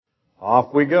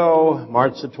Off we go.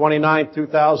 March the 29th,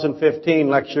 2015,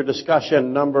 lecture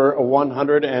discussion number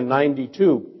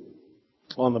 192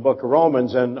 on the book of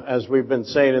Romans. And as we've been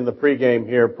saying in the pregame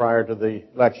here prior to the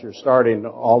lecture starting,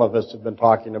 all of us have been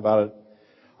talking about it.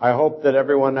 I hope that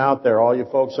everyone out there, all you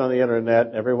folks on the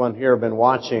internet, everyone here have been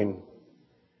watching.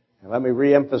 And let me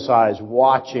reemphasize,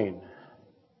 watching.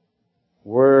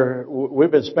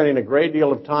 We've been spending a great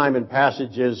deal of time in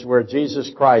passages where Jesus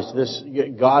Christ,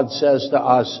 God says to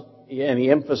us, and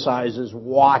He emphasizes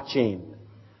watching.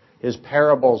 His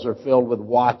parables are filled with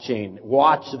watching.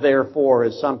 Watch, therefore,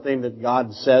 is something that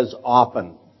God says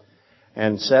often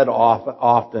and said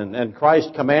often. And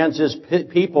Christ commands His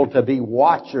people to be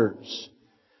watchers.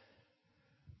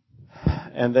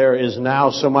 And there is now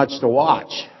so much to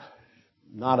watch.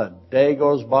 Not a day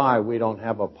goes by we don't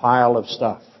have a pile of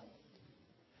stuff.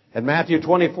 In Matthew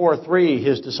 24:3,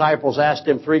 His disciples asked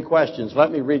Him 3 questions. Let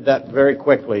me read that very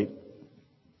quickly.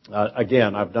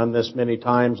 Again, I've done this many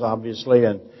times, obviously,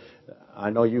 and I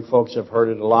know you folks have heard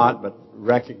it a lot, but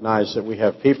recognize that we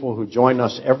have people who join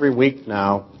us every week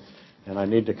now, and I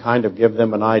need to kind of give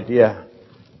them an idea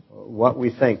what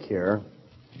we think here.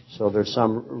 So there's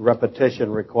some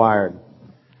repetition required.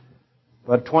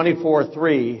 But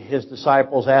 24:3, His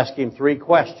disciples ask Him 3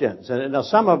 questions. And now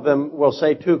some of them will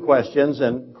say 2 questions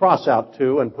and cross out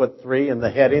 2 and put 3 in the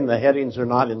heading. The headings are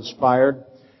not inspired.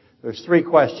 There's 3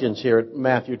 questions here at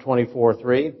Matthew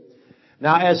 24:3.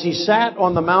 Now as He sat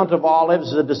on the Mount of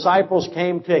Olives, the disciples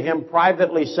came to Him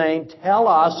privately saying, "Tell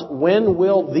us, when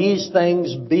will these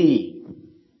things be?"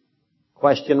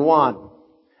 Question 1.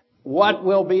 What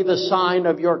will be the sign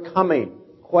of your coming?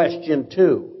 Question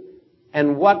 2.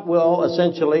 And what will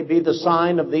essentially be the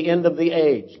sign of the end of the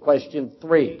age? Question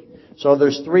 3. So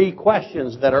there's 3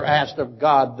 questions that are asked of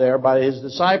God there by His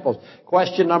disciples.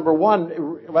 Question number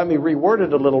 1, let me reword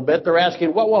it a little bit. They're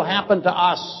asking, what will happen to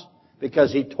us?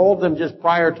 Because He told them just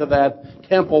prior to that,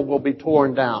 temple will be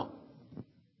torn down.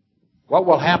 What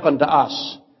will happen to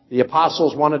us? The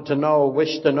apostles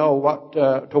wished to know what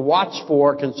to watch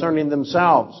for concerning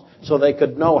themselves, so they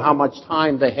could know how much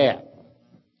time they had.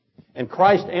 And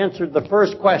Christ answered the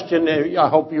first question. I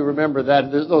hope you remember that.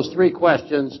 There's those 3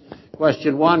 questions.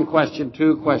 Question 1, question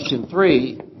 2, question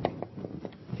 3.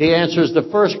 He answers the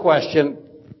first question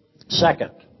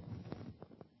second.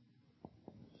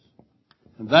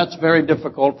 And that's very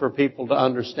difficult for people to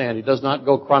understand. He does not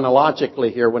go chronologically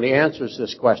here when He answers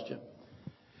this question.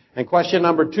 And question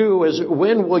number 2 is,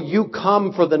 when will you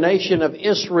come for the nation of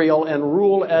Israel and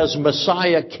rule as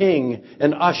Messiah King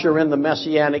and usher in the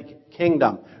Messianic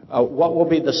kingdom? What will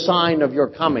be the sign of your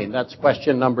coming? That's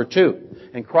question number 2.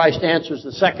 And Christ answers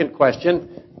the second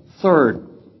question, third.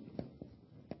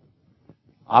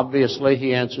 Obviously,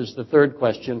 He answers the third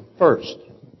question first.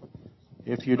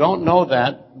 If you don't know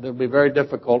that, it'll be very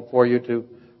difficult for you to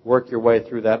work your way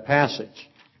through that passage.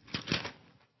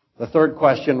 The third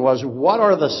question was, what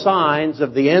are the signs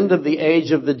of the end of the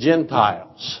age of the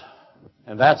Gentiles?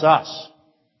 And that's us.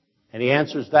 And He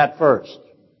answers that first.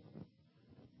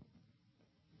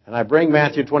 And I bring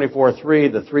Matthew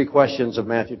 24:3, the 3 questions of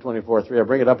Matthew 24:3, I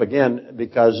bring it up again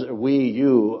because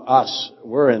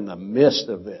we're in the midst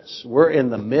of this. We're in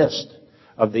the midst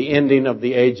of the ending of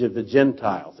the age of the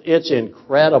Gentiles. It's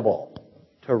incredible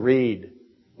to read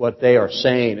what they are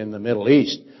saying in the Middle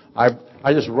East. I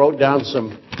just wrote down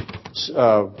some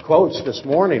quotes this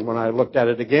morning when I looked at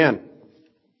it again.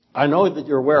 I know that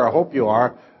you're aware, I hope you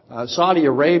are, Saudi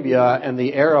Arabia and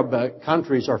the Arab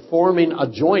countries are forming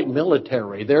a joint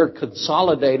military. They're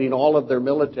consolidating all of their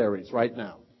militaries right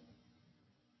now.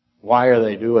 Why are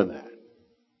they doing that?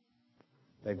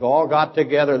 They've all got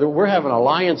together. We're having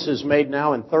alliances made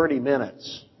now in 30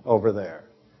 minutes over there.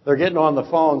 They're getting on the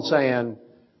phone saying,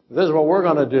 this is what we're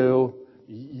going to do.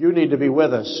 You need to be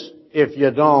with us. If you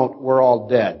don't, we're all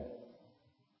dead.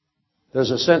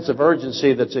 There's a sense of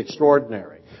urgency that's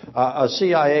extraordinary. A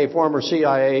former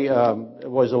CIA,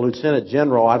 was a lieutenant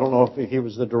general. I don't know if he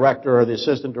was the director or the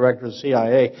assistant director of the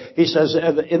CIA. He says,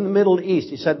 in the Middle East,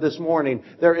 he said this morning,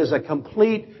 there is a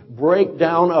complete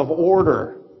breakdown of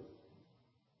order.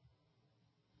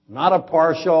 Not a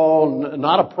partial,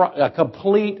 a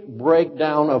complete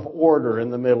breakdown of order in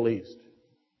the Middle East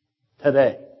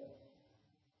today.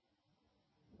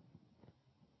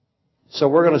 So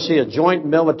we're going to see a joint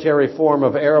military form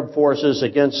of Arab forces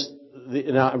against,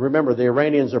 now remember, the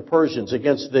Iranians are Persians,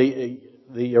 against the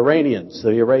Iranians,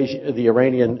 the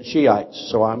Iranian Shiites.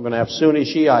 So I'm going to have Sunni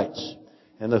Shiites.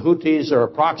 And the Houthis are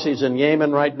proxies in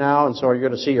Yemen right now, and so you're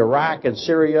going to see Iraq and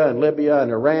Syria and Libya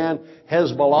and Iran,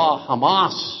 Hezbollah,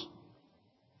 Hamas,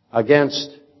 against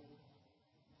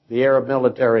the Arab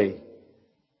military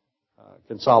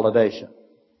consolidation.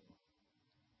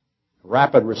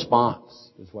 Rapid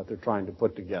response is what they're trying to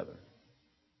put together.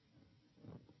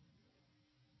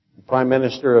 The Prime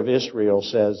Minister of Israel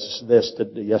says this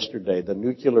yesterday: the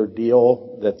nuclear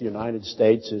deal that the United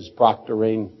States is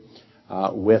proctoring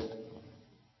with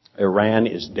Iran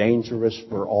is dangerous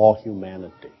for all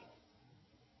humanity.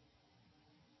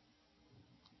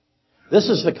 This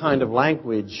is the kind of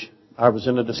language, I was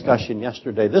in a discussion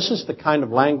yesterday, this is the kind of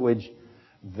language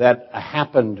that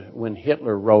happened when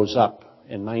Hitler rose up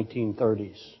in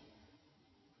 1930s.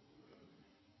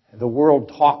 The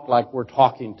world talked like we're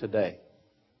talking today.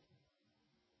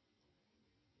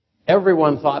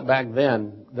 Everyone thought back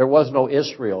then there was no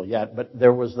Israel yet, but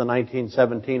there was the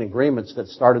 1917 agreements that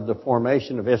started the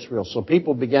formation of Israel. So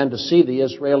people began to see the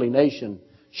Israeli nation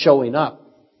showing up.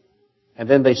 And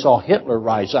then they saw Hitler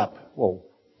rise up. Well,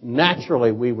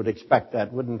 naturally we would expect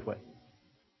that, wouldn't we?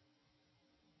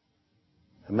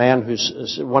 A man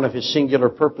whose one of his singular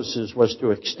purposes was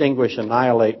to extinguish,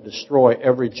 annihilate, destroy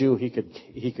every Jew he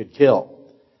could kill.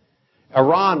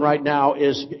 Iran right now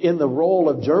is in the role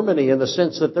of Germany in the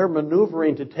sense that they're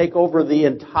maneuvering to take over the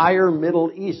entire Middle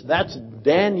East. That's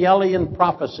Danielian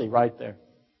prophecy right there.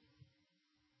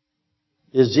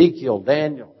 Ezekiel,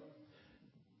 Daniel.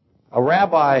 A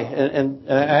rabbi, and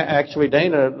actually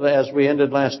Dana, as we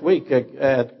ended last week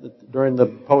during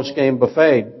the post-game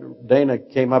buffet, Dana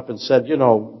came up and said, you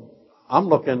know, I'm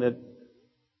looking at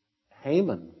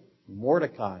Haman,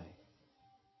 Mordecai.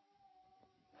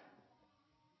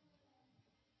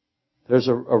 There's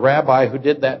a rabbi who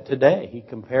did that today. He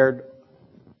compared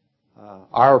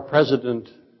our President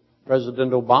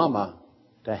Obama,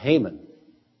 to Haman,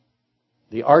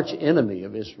 the arch enemy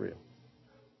of Israel.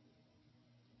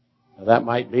 Now, that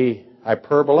might be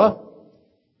hyperbole,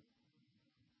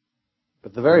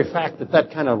 but the very fact that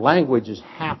that kind of language is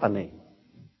happening,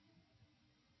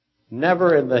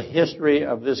 never in the history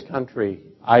of this country,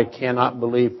 I cannot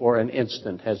believe for an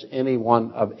instant, has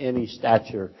anyone of any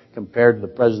stature compared the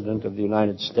President of the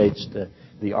United States to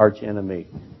the arch enemy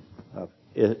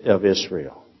of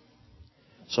Israel.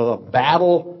 So the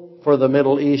battle for the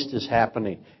Middle East is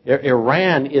happening.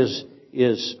 Iran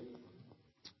is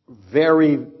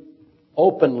very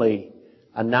openly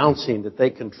announcing that they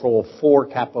control 4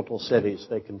 capital cities.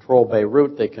 They control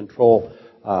Beirut, they control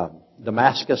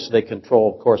Damascus, they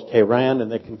control, of course, Tehran,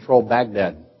 and they control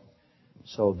Baghdad.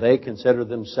 So they consider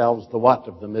themselves the what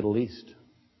of the Middle East?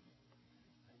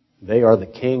 They are the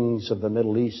kings of the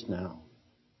Middle East now.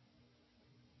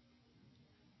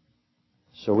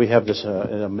 So we have this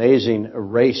an amazing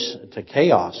race to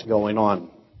chaos going on.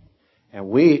 And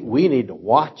we need to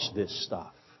watch this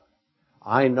stuff.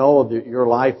 I know that your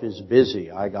life is busy.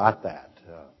 I got that.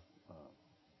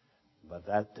 But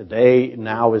that today,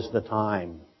 now is the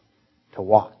time to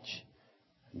watch.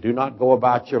 Do not go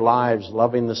about your lives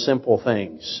loving the simple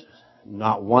things.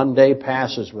 Not one day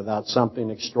passes without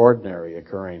something extraordinary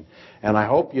occurring. And I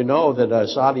hope you know that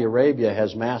Saudi Arabia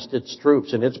has massed its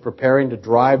troops and it's preparing to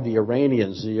drive the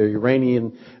Iranians, the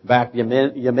Iranian-backed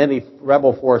Yemeni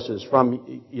rebel forces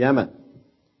from Yemen.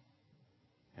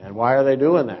 And why are they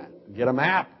doing that? Get a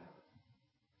map.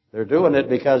 They're doing it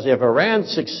because if Iran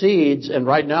succeeds, and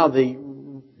right now the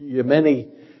Yemeni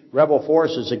rebel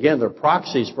forces, again, they're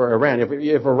proxies for Iran.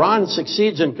 If Iran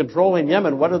succeeds in controlling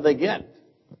Yemen, what do they get?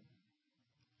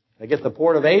 They get the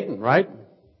port of Aden, right?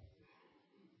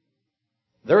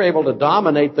 They're able to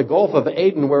dominate the Gulf of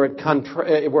Aden where it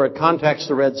contacts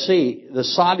the Red Sea. The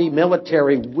Saudi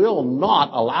military will not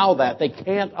allow that. They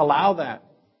can't allow that.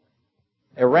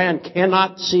 Iran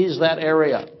cannot seize that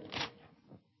area.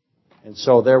 And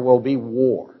so there will be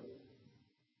war.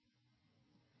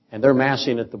 And they're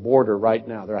massing at the border right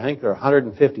now. I think they're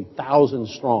 150,000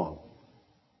 strong,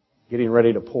 getting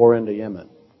ready to pour into Yemen.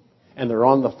 And they're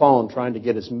on the phone trying to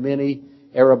get as many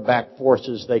Arab-backed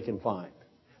forces they can find.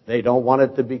 They don't want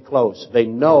it to be close. They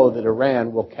know that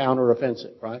Iran will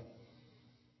counteroffensive, right?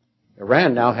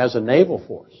 Iran now has a naval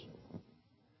force.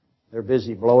 They're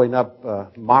busy blowing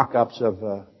up mock-ups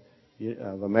of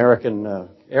American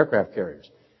aircraft carriers.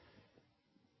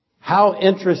 How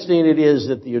interesting it is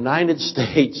that the United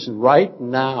States right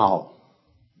now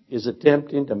is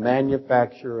attempting to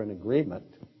manufacture an agreement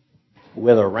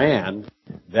with Iran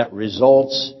that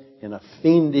results in a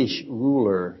fiendish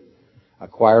ruler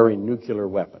acquiring nuclear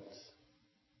weapons.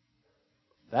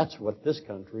 That's what this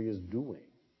country is doing.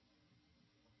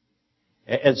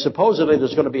 And supposedly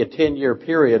there's going to be a 10-year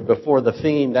period before the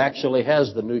fiend actually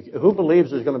has the nuclear. Who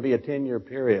believes there's going to be a 10-year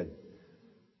period?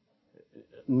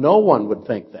 No one would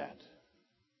think that.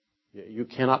 You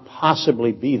cannot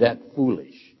possibly be that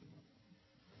foolish.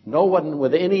 No one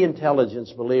with any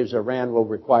intelligence believes Iran will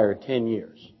require 10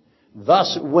 years.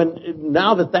 Thus,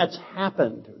 now that that's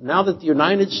happened, now that the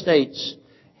United States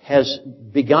has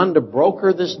begun to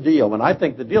broker this deal, and I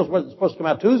think the deal's supposed to come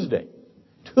out Tuesday.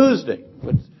 Tuesday.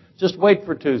 But just wait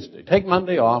for Tuesday. Take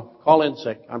Monday off. Call in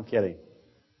sick. I'm kidding.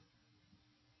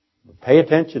 But pay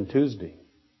attention Tuesday.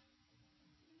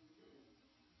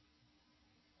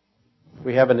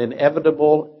 We have an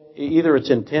inevitable, either it's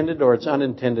intended or it's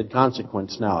unintended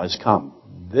consequence now has come.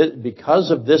 Because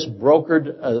of this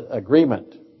brokered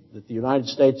agreement that the United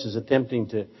States is attempting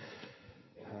to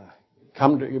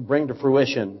bring to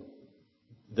fruition,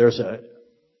 there's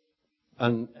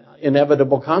an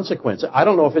inevitable consequence. I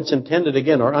don't know if it's intended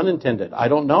again or unintended. I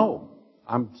don't know.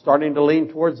 I'm starting to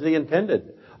lean towards the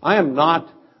intended. I am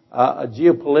not a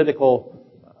geopolitical,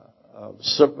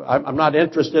 I'm not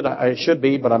interested, I should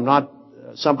be, but I'm not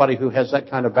somebody who has that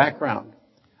kind of background.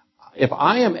 If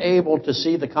I am able to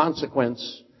see the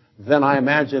consequence, then I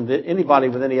imagine that anybody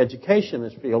with any education in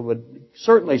this field would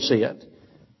certainly see it.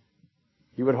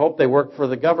 You would hope they work for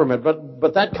the government,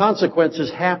 but that consequence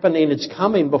is happening. It's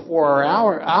coming before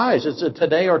our eyes. It's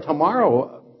today or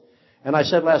tomorrow. And I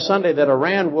said last Sunday that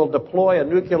Iran will deploy a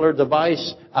nuclear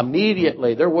device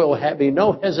immediately. There will be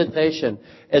no hesitation.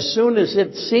 As soon as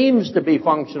it seems to be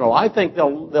functional, I think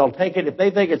they'll take it. If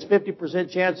they think it's 50%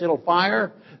 chance it'll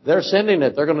fire, they're sending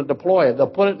it. They're going to deploy it. They'll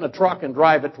put it in a truck and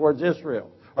drive it towards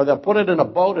Israel. Or they'll put it in a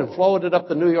boat and float it up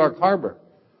the New York harbor.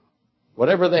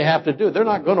 Whatever they have to do. They're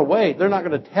not going to wait. They're not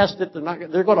going to test it.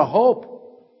 They're going to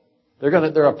hope.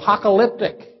 They're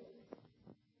apocalyptic.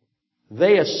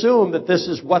 They assume that this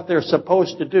is what they're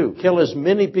supposed to do. Kill as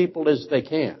many people as they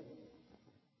can.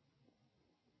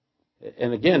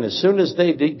 And again, as soon as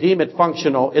they deem it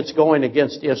functional, it's going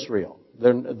against Israel.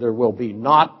 There will be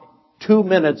not 2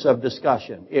 minutes of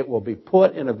discussion. It will be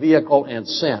put in a vehicle and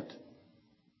sent.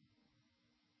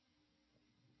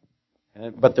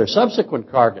 But their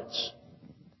subsequent targets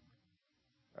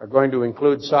are going to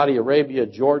include Saudi Arabia,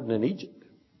 Jordan, and Egypt.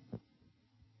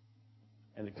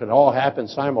 And it could all happen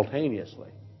simultaneously.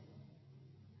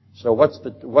 So what's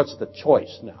the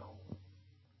choice now?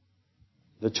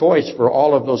 The choice for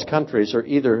all of those countries are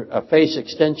either face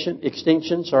extinction,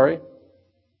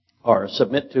 or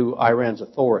submit to Iran's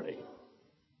authority.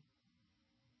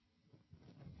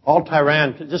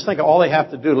 Just think of all they have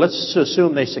to do. Let's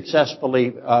assume they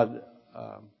successfully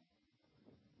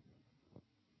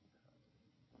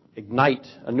ignite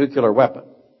a nuclear weapon.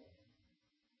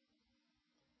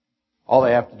 All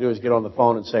they have to do is get on the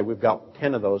phone and say, we've got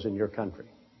 10 of those in your country.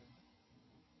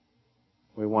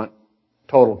 We want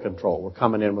total control. We're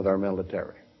coming in with our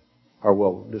military. Or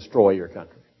we'll destroy your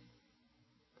country.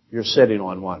 You're sitting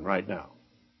on one right now.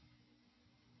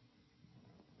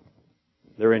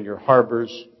 They're in your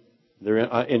harbors. They're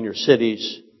in your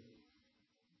cities.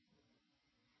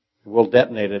 We'll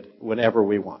detonate it whenever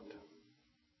we want.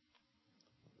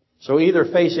 So either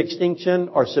face extinction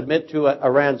or submit to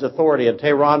Iran's authority. And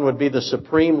Tehran would be the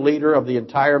supreme leader of the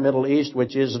entire Middle East,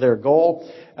 which is their goal.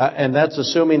 And that's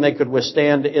assuming they could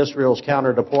withstand Israel's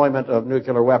counter-deployment of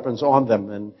nuclear weapons on them.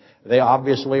 And they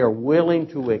obviously are willing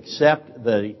to accept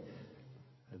the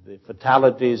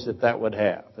fatalities that would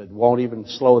have. It won't even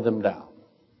slow them down.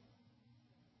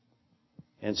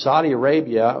 And Saudi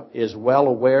Arabia is well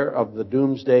aware of the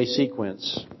doomsday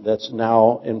sequence that's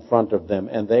now in front of them,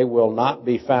 and they will not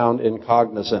be found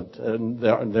incognizant. And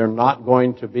they're not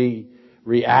going to be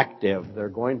reactive. They're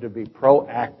going to be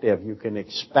proactive. You can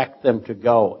expect them to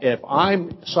go. If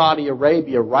I'm Saudi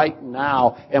Arabia right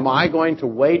now, am I going to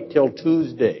wait till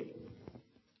Tuesday?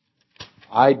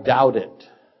 I doubt it.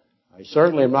 I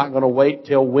certainly am not going to wait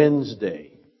till Wednesday.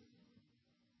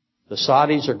 The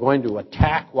Saudis are going to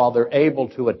attack while they're able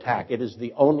to attack. It is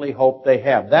the only hope they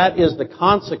have. That is the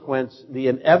consequence, the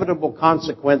inevitable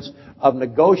consequence of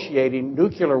negotiating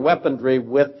nuclear weaponry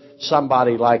with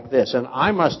somebody like this. And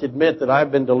I must admit that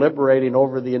I've been deliberating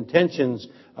over the intentions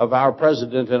of our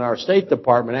President and our State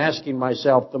Department, asking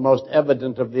myself the most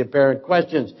evident of the apparent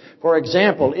questions. For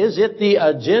example, is it the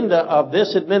agenda of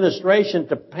this administration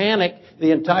to panic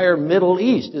the entire Middle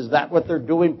East? Is that what they're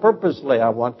doing purposely? I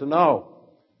want to know.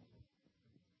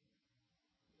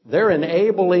 They're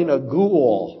enabling a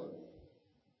ghoul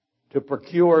to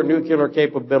procure nuclear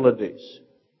capabilities.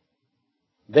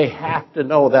 They have to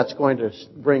know that's going to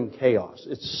bring chaos.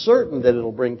 It's certain that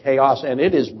it'll bring chaos, and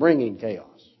it is bringing chaos.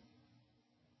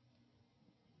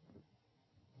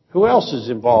 Who else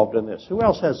is involved in this? Who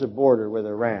else has a border with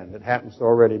Iran that happens to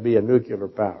already be a nuclear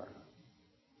power?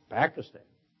 Pakistan.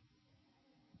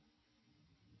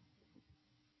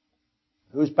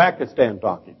 Who's Pakistan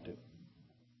talking to?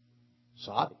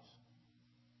 Saudis.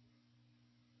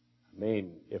 I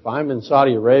mean, if I'm in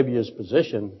Saudi Arabia's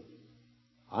position,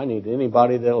 I need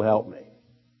anybody that'll help me.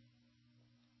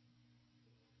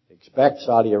 Expect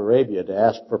Saudi Arabia to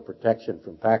ask for protection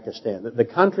from Pakistan. The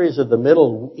countries of the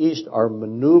Middle East are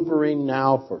maneuvering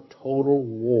now for total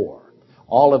war.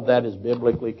 All of that is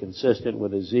biblically consistent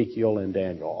with Ezekiel and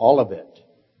Daniel. All of it.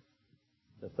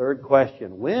 The third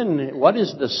question, what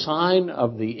is the sign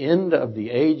of the end of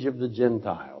the age of the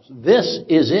Gentiles? This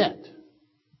is it.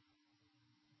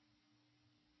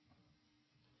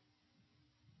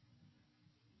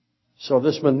 So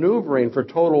this maneuvering for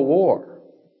total war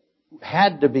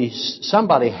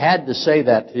somebody had to say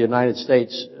that to the United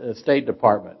States State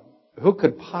Department. Who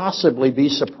could possibly be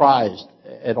surprised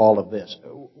at all of this?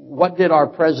 What did our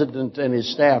president and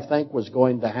his staff think was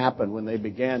going to happen when they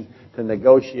began to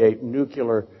negotiate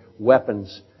nuclear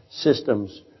weapons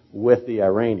systems with the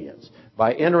Iranians?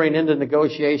 By entering into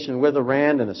negotiation with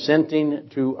Iran and assenting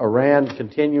to Iran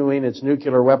continuing its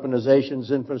nuclear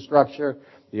weaponizations infrastructure,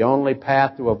 the only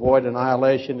path to avoid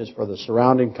annihilation is for the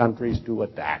surrounding countries to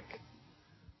attack.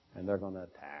 And they're going to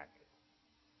attack.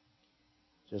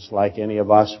 Just like any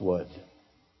of us would.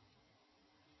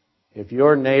 If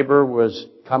your neighbor was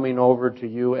coming over to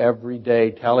you every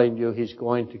day telling you he's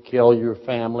going to kill your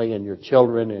family and your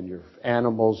children and your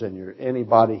animals and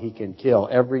anybody he can kill,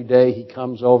 every day he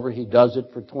comes over, he does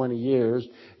it for 20 years,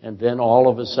 and then all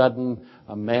of a sudden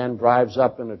a man drives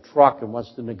up in a truck and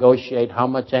wants to negotiate how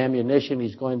much ammunition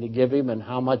he's going to give him and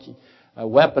how much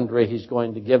weaponry he's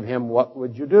going to give him, what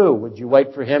would you do? Would you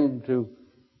wait for him to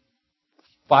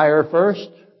fire first?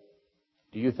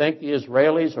 Do you think the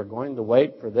Israelis are going to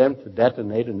wait for them to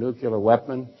detonate a nuclear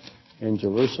weapon in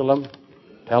Jerusalem,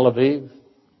 Tel Aviv?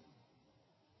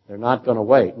 They're not going to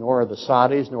wait, nor are the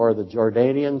Saudis, nor are the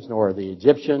Jordanians, nor are the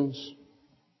Egyptians.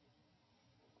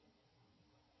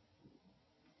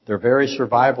 Their very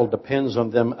survival depends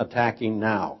on them attacking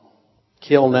now.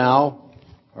 Kill now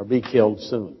or be killed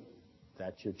soon.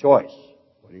 That's your choice.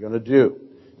 What are you going to do?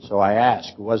 So I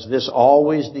ask, was this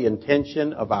always the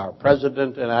intention of our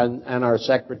President and our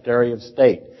Secretary of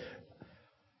State?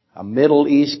 A Middle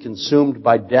East consumed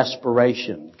by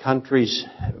desperation, countries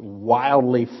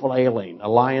wildly flailing,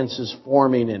 alliances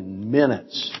forming in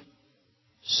minutes,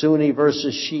 Sunni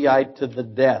versus Shiite to the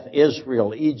death,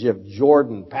 Israel, Egypt,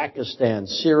 Jordan, Pakistan,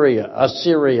 Syria,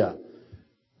 Assyria,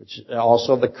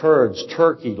 also the Kurds,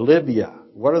 Turkey, Libya.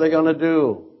 What are they going to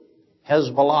do?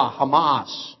 Hezbollah,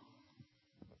 Hamas.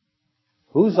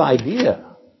 Whose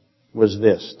idea was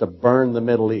this, to burn the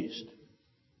Middle East?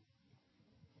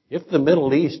 If the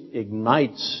Middle East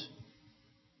ignites,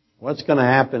 what's going to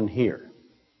happen here?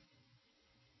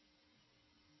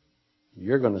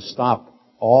 You're going to stop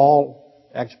all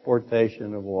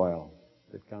exportation of oil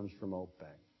that comes from OPEC.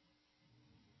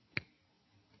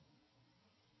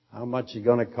 How much is it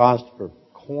going to cost for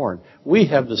corn? We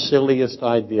have the silliest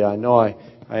idea. I know I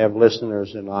have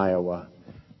listeners in Iowa.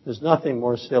 There's nothing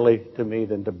more silly to me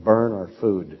than to burn our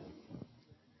food.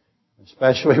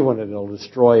 Especially when it'll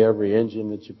destroy every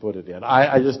engine that you put it in.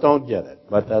 I just don't get it,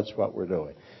 but that's what we're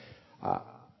doing. Back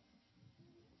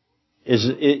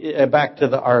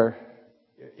to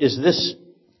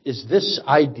is this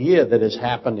idea that is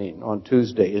happening on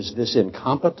Tuesday, is this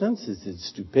incompetence? Is it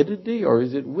stupidity? Or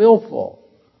is it willful?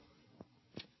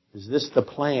 Is this the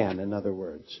plan, in other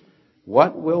words?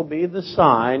 What will be the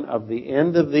sign of the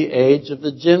end of the age of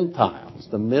the Gentiles?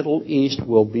 The Middle East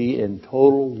will be in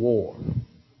total war.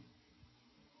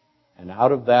 And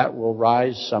out of that will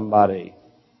rise somebody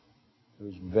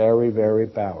who's very, very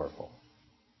powerful,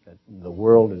 that the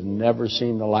world has never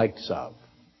seen the likes of.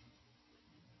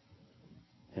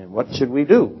 And what should we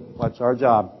do? What's our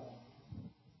job?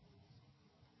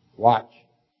 Watch.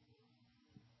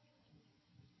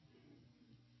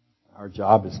 Our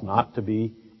job is not to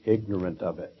be ignorant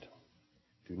of it.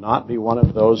 Do not be one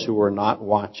of those who are not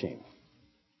watching.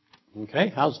 Okay,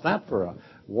 how's that for a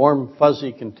warm,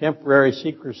 fuzzy, contemporary,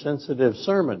 seeker-sensitive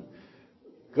sermon?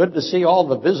 Good to see all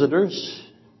the visitors.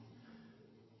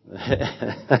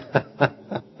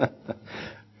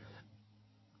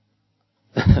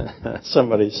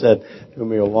 Somebody said to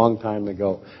me a long time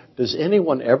ago, does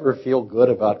anyone ever feel good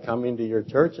about coming to your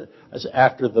church? I said,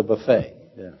 after the buffet.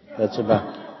 Yeah, that's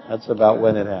about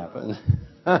when it happens.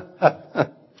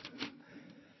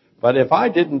 But if I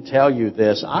didn't tell you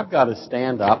this, I've got to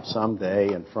stand up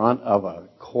someday in front of a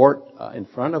court, in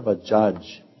front of a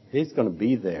judge. He's going to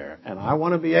be there. And I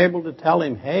want to be able to tell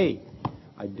him, hey,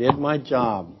 I did my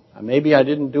job. Maybe I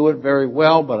didn't do it very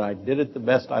well, but I did it the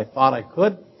best I thought I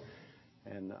could.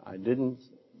 And I didn't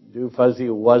do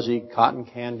fuzzy-wuzzy cotton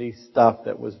candy stuff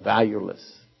that was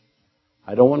valueless.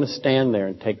 I don't want to stand there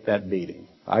and take that beating.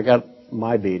 I got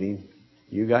my beating.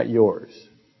 You got yours.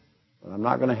 But I'm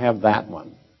not going to have that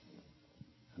one.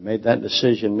 I made that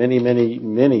decision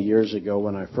many years ago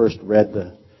when I first read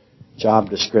the job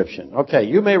description. Okay,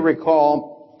 you may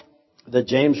recall that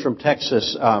James from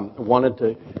Texas wanted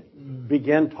to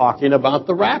begin talking about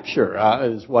the rapture,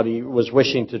 is what he was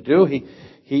wishing to do.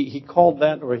 He called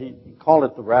that, or he called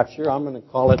it the rapture. I'm going to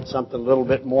call it something a little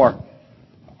bit more,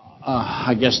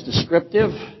 descriptive.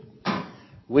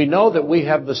 We know that we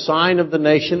have the sign of the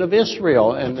nation of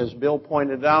Israel, and as Bill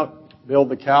pointed out, Bill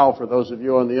the cow, for those of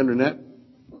you on the internet,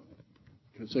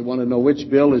 because they want to know which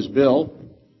Bill is Bill.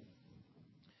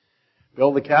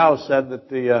 Bill the cow said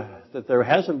that there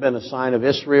hasn't been a sign of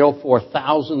Israel for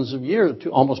thousands of years,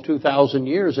 almost 2,000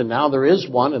 years, and now there is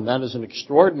one, and that is an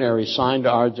extraordinary sign to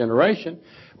our generation.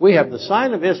 We have the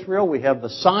sign of Israel, we have the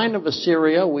sign of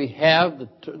Assyria, we have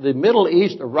the Middle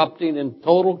East erupting in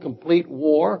total, complete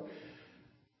war.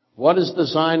 What is the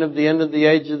sign of the end of the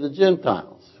age of the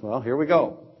Gentiles? Well, here we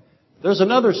go. There's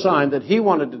another sign that he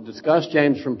wanted to discuss,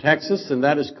 James from Texas, and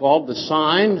that is called the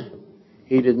sign.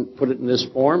 He didn't put it in this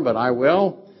form, but I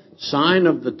will. Sign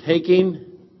of the taking,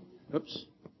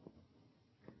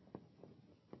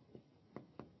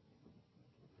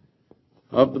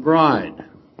 of the bride.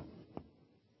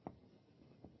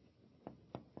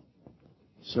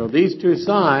 So these two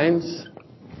signs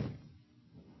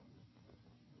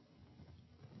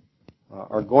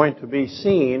are going to be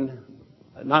seen,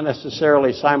 not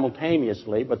necessarily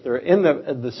simultaneously, but they're in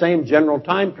the same general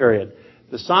time period.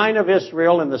 The sign of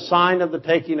Israel and the sign of the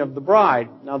taking of the bride.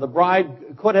 Now, the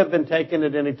bride could have been taken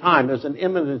at any time. There's an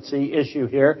imminency issue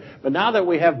here. But now that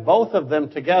we have both of them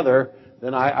together,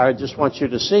 then I just want you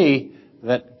to see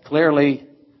that clearly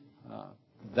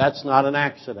that's not an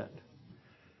accident.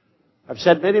 I've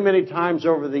said many times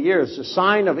over the years, the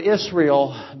sign of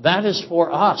Israel, that is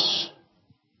for us.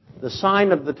 The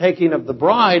sign of the taking of the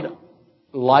bride,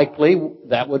 likely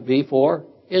that would be for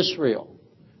Israel.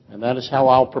 And that is how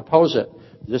I'll propose it,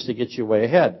 just to get you way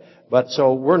ahead. But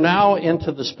so we're now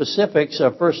into the specifics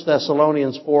of 1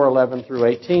 Thessalonians 4:11 through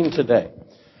 18 today.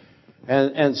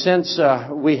 And since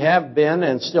we have been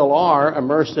and still are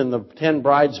immersed in the 10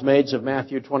 bridesmaids of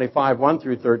Matthew 25:1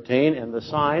 through 13 and the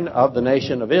sign of the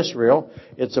nation of Israel,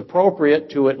 it's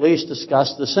appropriate to at least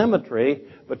discuss the symmetry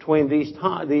between these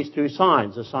two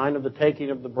signs, the sign of the taking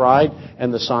of the bride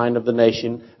and the sign of the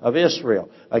nation of Israel.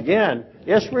 Again,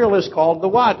 Israel is called the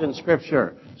what in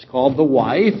Scripture? It's called the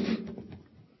wife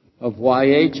of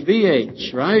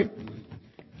YHVH, right?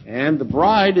 And the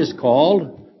bride is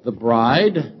called the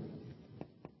bride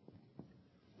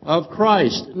of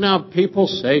Christ. Now, people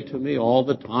say to me all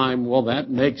the time, well, that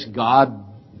makes God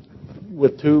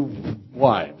with two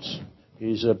wives.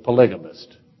 He's a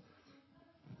polygamist.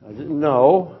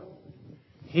 No.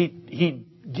 He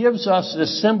gives us the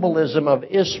symbolism of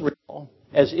Israel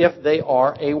as if they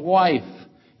are a wife.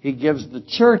 He gives the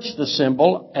church the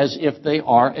symbol as if they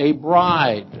are a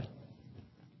bride.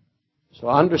 So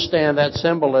understand that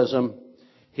symbolism.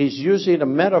 He's using a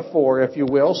metaphor, if you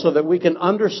will, so that we can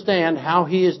understand how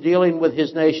he is dealing with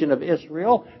his nation of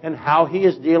Israel and how he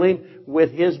is dealing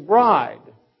with his bride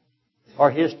or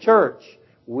his church.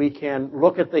 We can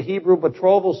look at the Hebrew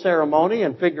betrothal ceremony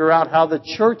and figure out how the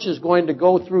church is going to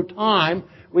go through time.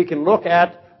 We can look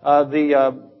at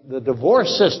the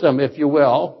divorce system, if you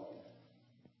will,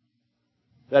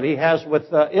 that he has with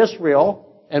Israel.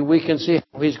 And we can see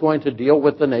how he's going to deal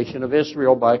with the nation of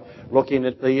Israel by looking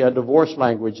at the divorce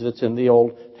language that's in the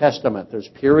Old Testament. There's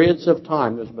periods of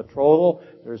time. There's betrothal.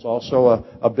 There's also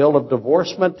a bill of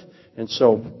divorcement. And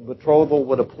so betrothal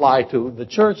would apply to the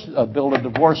church. A bill of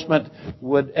divorcement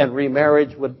and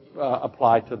remarriage would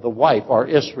apply to the wife or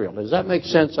Israel. Does that make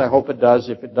sense? I hope it does.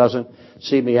 If it doesn't,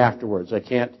 see me afterwards. I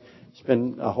can't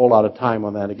spend a whole lot of time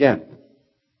on that again.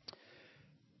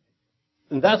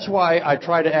 And that's why I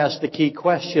try to ask the key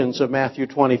questions of Matthew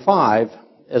 25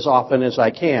 as often as I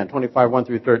can, 25:1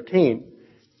 through 13.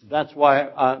 That's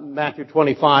why Matthew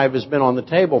 25 has been on the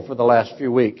table for the last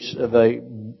few weeks,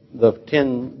 the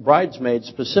 10 bridesmaids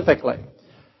specifically.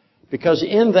 Because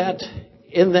in that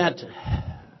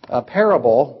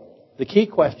parable, the key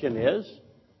question is,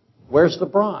 where's the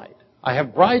bride? I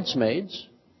have bridesmaids.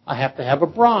 I have to have a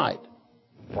bride.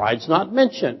 Bride's not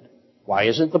mentioned. Why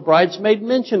isn't the bridesmaid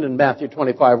mentioned in Matthew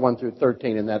 25:1 through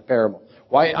 13 in that parable?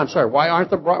 Why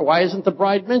isn't the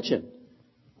bride mentioned?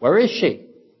 Where is she?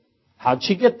 How'd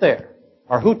she get there?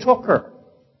 Or who took her?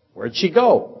 Where'd she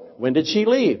go? When did she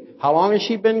leave? How long has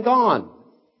she been gone?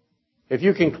 If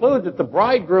you conclude that the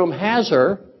bridegroom has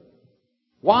her,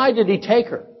 why did he take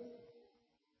her?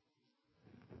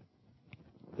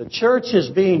 The church is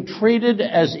being treated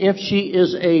as if she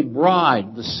is a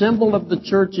bride. The symbol of the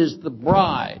church is the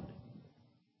bride.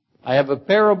 I have a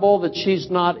parable that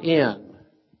she's not in.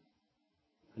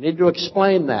 You need to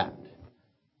explain that.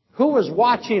 Who was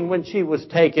watching when she was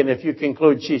taken, if you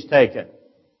conclude she's taken?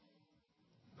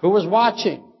 Who was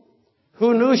watching?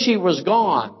 Who knew she was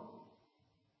gone?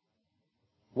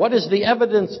 What is the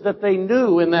evidence that they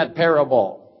knew in that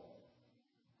parable?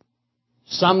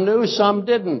 Some knew, some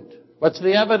didn't. What's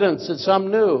the evidence that some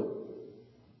knew?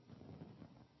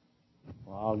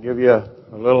 Well, I'll give you a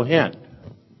little hint.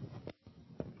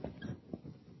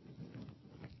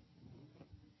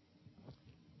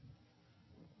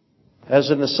 As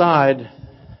an aside,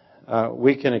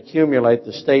 we can accumulate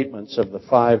the statements of the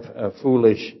 5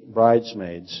 foolish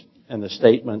bridesmaids and the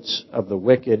statements of the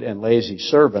wicked and lazy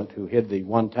servant who hid the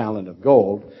 1 talent of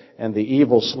gold and the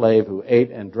evil slave who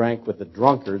ate and drank with the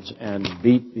drunkards and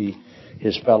beat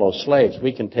his fellow slaves.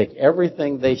 We can take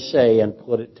everything they say and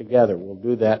put it together. We'll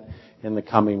do that in the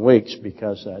coming weeks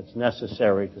because it's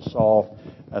necessary to solve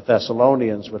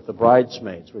Thessalonians with the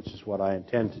bridesmaids, which is what I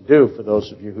intend to do for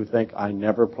those of you who think I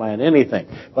never plan anything.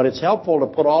 But it's helpful to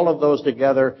put all of those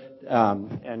together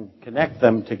and connect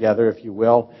them together, if you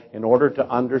will, in order to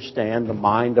understand the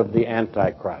mind of the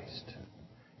Antichrist.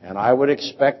 And I would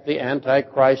expect the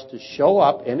Antichrist to show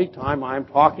up anytime I'm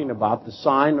talking about the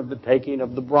sign of the taking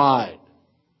of the bride.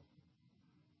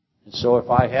 And so if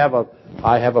I have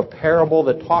a parable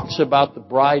that talks about the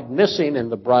bride missing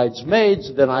and the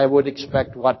bridesmaids, then I would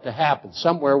expect what to happen.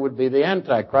 Somewhere would be the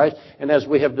Antichrist. And as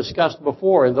we have discussed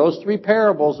before, in those 3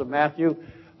 parables of Matthew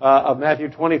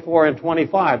 24 and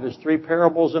 25, there's 3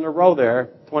 parables in a row there,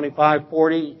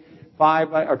 25:45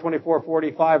 or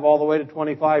 24:45 all the way to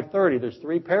 25:30. There's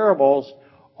 3 parables.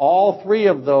 All 3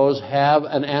 of those have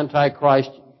an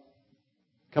Antichrist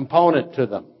component to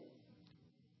them.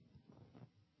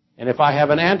 And if I have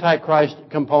an Antichrist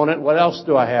component, what else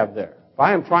do I have there? If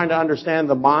I am trying to understand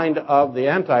the mind of the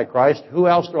Antichrist, who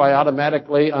else do I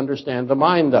automatically understand the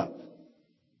mind of?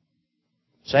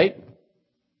 Satan.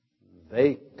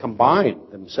 They combine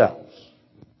themselves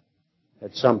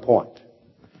at some point.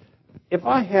 If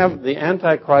I have the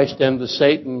Antichrist and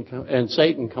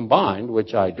Satan combined,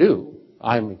 which I do,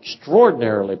 I'm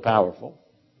extraordinarily powerful.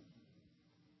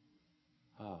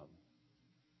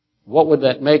 What would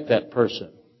that make that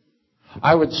person?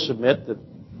 I would submit that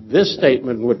this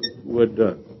statement would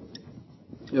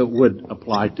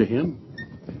apply to him.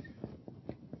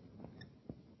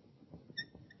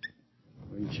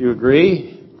 Wouldn't you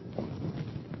agree?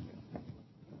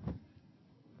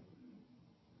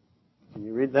 Can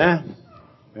you read that?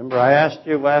 Remember, I asked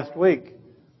you last week,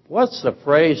 what's the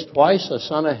phrase "twice a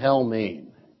son of hell"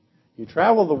 mean? You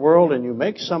travel the world and you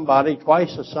make somebody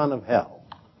twice a son of hell.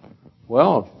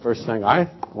 Well, first thing I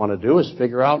want to do is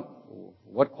figure out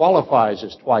what qualifies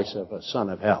as twice of a son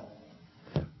of hell.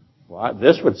 Well,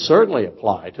 this would certainly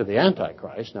apply to the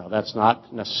Antichrist. Now, that's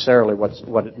not necessarily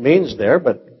what it means there,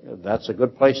 but that's a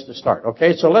good place to start.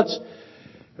 Okay, so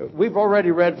we've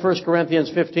already read 1 Corinthians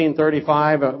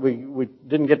 15:35. We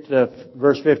didn't get to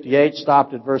verse 58,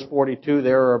 stopped at verse 42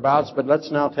 there or abouts, but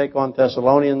let's now take on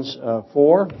Thessalonians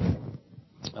 4,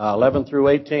 11 through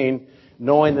 18,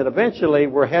 knowing that eventually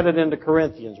we're headed into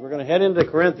Corinthians. We're going to head into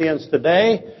Corinthians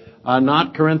today.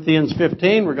 Not Corinthians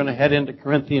 15. We're going to head into 2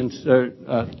 Corinthians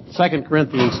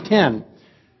 10.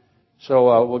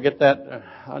 So we'll get that.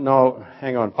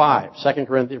 5. 2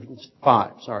 Corinthians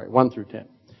 5. 1 through 10.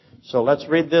 So let's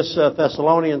read this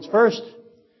Thessalonians first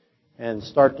and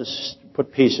start to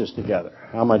put pieces together.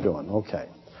 How am I doing? Okay.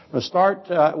 I'm going to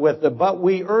start with but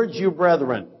we urge you,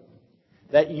 brethren,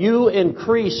 that you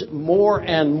increase more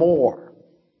and more,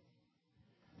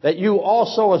 that you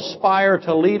also aspire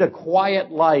to lead a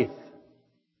quiet life,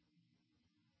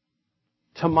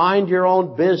 to mind your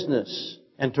own business,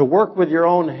 and to work with your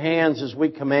own hands as we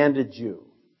commanded you,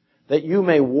 that you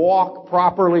may walk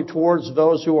properly towards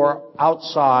those who are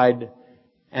outside,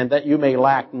 and that you may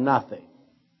lack nothing.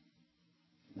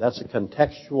 That's a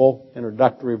contextual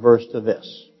introductory verse to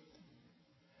this.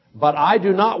 But I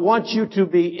do not want you to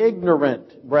be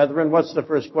ignorant, brethren. What's the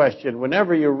first question?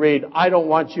 Whenever you read, I don't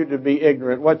want you to be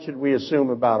ignorant, what should we assume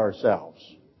about ourselves?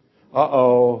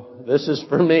 This is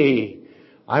for me.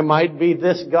 I might be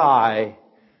this guy.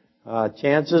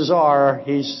 Chances are,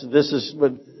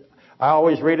 I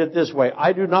always read it this way.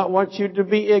 I do not want you to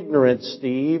be ignorant,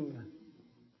 Steve,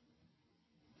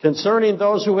 concerning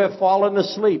those who have fallen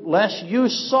asleep, lest you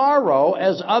sorrow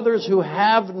as others who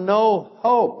have no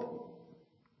hope.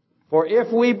 For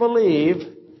if we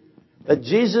believe that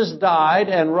Jesus died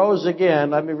and rose again,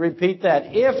 let me repeat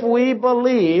that. If we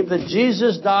believe that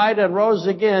Jesus died and rose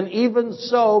again, even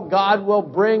so God will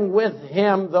bring with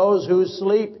him those who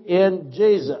sleep in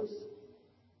Jesus.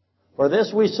 For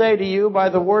this we say to you by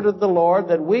the word of the Lord,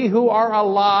 that we who are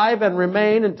alive and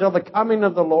remain until the coming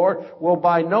of the Lord will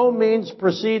by no means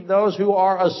precede those who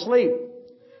are asleep.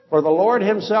 For the Lord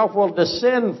himself will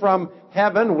descend from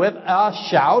heaven with a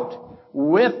shout,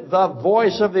 with the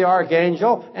voice of the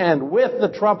archangel, and with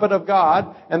the trumpet of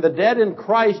God, and the dead in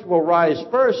Christ will rise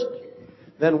first.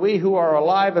 Then we who are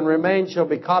alive and remain shall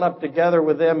be caught up together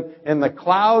with them in the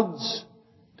clouds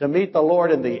to meet the Lord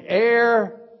in the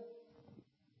air,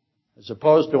 as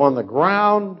opposed to on the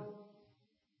ground.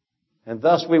 And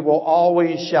thus we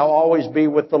shall always be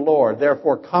with the Lord.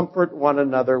 Therefore comfort one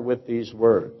another with these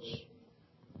words.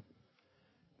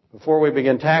 Before we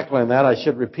begin tackling that, I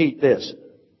should repeat this.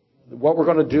 What we're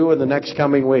going to do in the next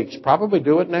coming weeks, probably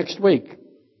do it next week,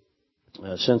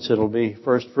 since it'll be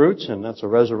first fruits, and that's a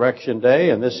resurrection day,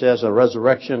 and this has a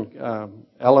resurrection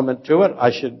element to it.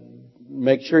 I should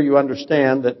make sure you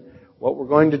understand that what we're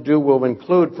going to do will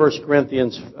include 1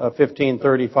 Corinthians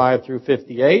 15:35 through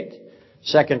 58,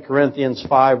 2 Corinthians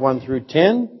 5:1 through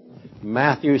 10,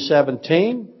 Matthew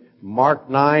 17, Mark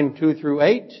 9:2 through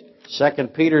 8, 2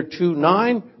 Peter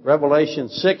 2:9, Revelation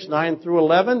 6:9 through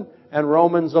 11, and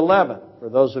Romans 11, for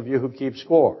those of you who keep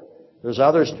score. There's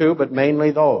others too, but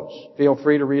mainly those. Feel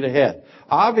free to read ahead.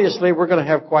 Obviously, we're going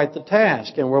to have quite the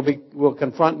task, and we'll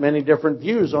confront many different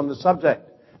views on the subject.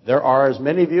 There are as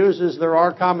many views as there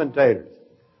are commentators.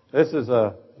 This is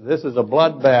a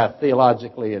bloodbath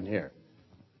theologically in here.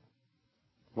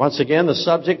 Once again, the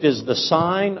subject is the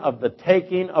sign of the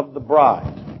taking of the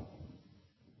bride.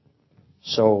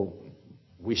 So,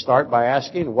 we start by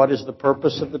asking, what is the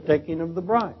purpose of the taking of the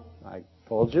bride? I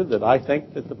told you that I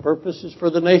think that the purpose is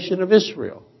for the nation of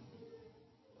Israel.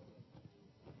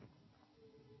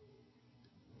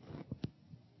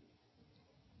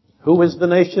 Who is the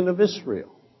nation of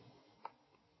Israel?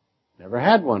 Never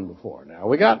had one before. Now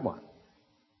we got one.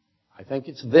 I think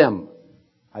it's them.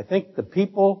 I think the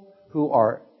people who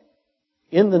are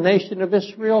in the nation of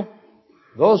Israel,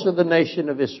 those are the nation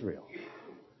of Israel.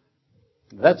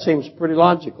 That seems pretty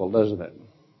logical, doesn't it?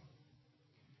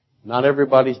 Not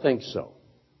everybody thinks so.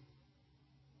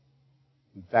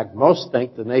 In fact, most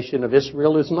think the nation of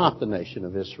Israel is not the nation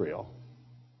of Israel.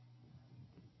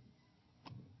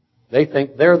 They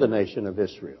think they're the nation of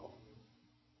Israel.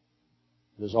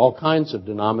 There's all kinds of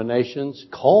denominations,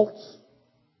 cults,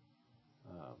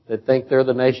 that think they're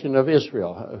the nation of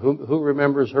Israel. Who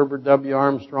remembers Herbert W.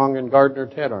 Armstrong and Gardner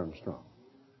Ted Armstrong?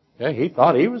 Okay, he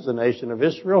thought he was the nation of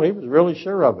Israel. He was really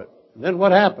sure of it. And then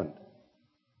what happened?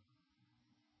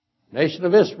 Nation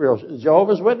of Israel.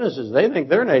 Jehovah's Witnesses, they think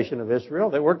they're nation of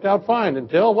Israel. They worked out fine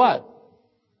until what?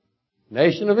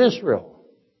 Nation of Israel.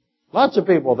 Lots of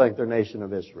people think they're nation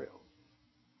of Israel.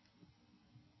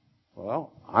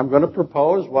 Well, I'm going to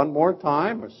propose one more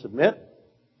time, or submit,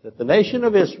 that the nation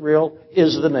of Israel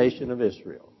is the nation of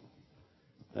Israel.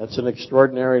 That's an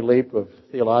extraordinary leap of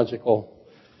theological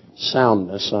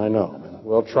soundness, I know.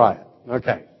 We'll try it.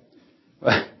 Okay.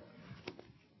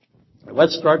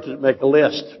 Let's start to make a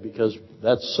list, because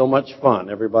that's so much fun.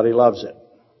 Everybody loves it.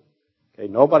 Okay,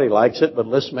 nobody likes it, but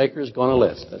list maker's going to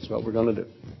list. That's what we're going to do.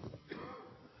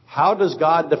 How does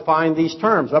God define these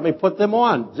terms? Let me put them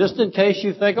on, just in case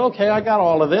you think, okay, I got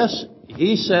all of this.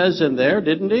 He says in there,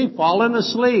 didn't he? Fallen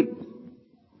asleep.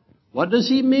 What does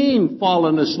he mean,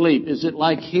 fallen asleep? Is it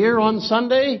like here on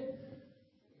Sunday?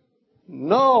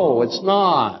 No, it's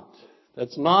not.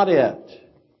 That's not it.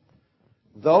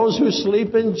 Those who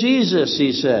sleep in Jesus,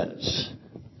 he says.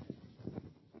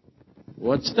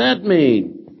 What's that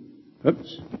mean?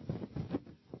 Oops.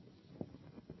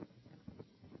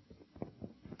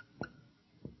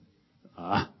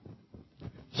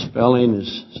 Spelling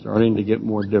is starting to get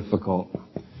more difficult.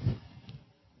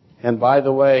 And by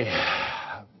the way,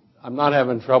 I'm not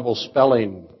having trouble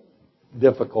spelling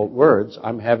difficult words.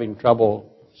 I'm having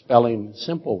trouble spelling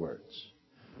simple words.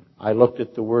 I looked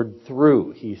at the word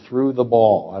threw. He threw the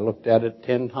ball. I looked at it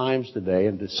 10 times today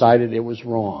and decided it was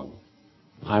wrong.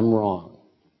 I'm wrong.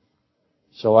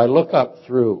 So I look up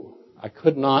through. I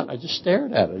just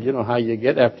stared at it. You know how you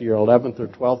get after your 11th or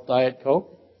 12th Diet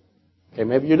Coke? Okay,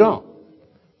 maybe you don't.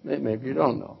 Maybe you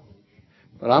don't know.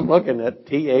 But I'm looking at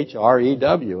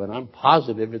T-H-R-E-W, and I'm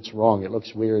positive it's wrong. It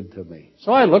looks weird to me.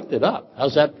 So I looked it up.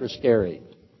 How's that for scary?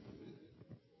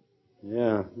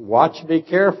 Yeah. Watch me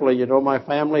carefully. You know my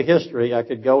family history. I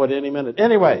could go at any minute.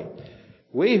 Anyway,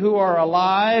 we who are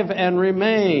alive and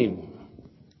remain.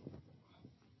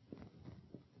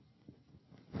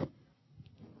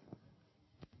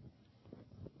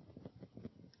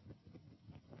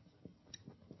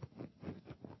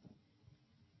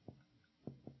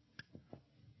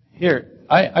 Here,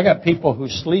 I got people who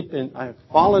I've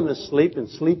fallen asleep and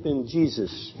sleep in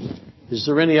Jesus. Is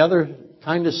there any other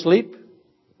kind of sleep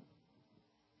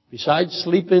besides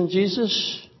sleep in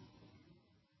Jesus?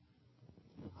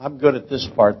 I'm good at this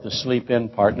part, the sleep in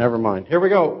part. Never mind. Here we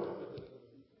go.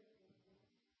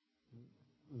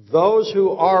 Those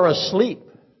who are asleep.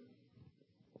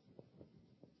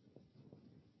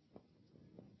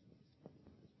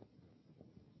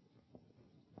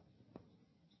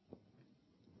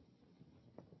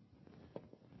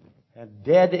 And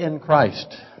dead in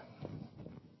Christ.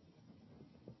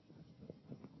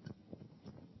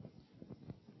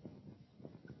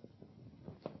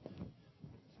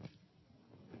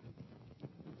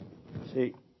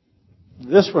 See,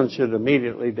 this one should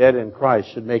immediately, dead in Christ,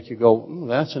 should make you go,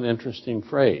 that's an interesting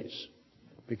phrase.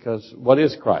 Because what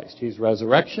is Christ? He's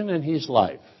resurrection and He's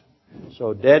life.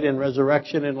 So dead in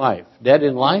resurrection and life. Dead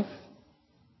in life?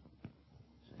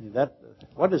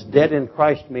 What does dead in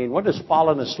Christ mean? What does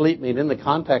fallen asleep mean in the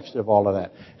context of all of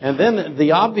that? And then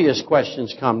the obvious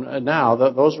questions come now.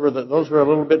 Those were a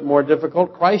little bit more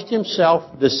difficult. Christ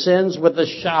Himself descends with a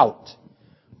shout.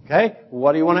 Okay?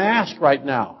 What do you want to ask right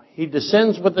now? He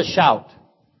descends with a shout.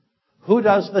 Who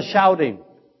does the shouting?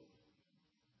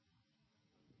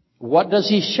 What does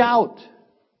He shout?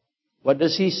 What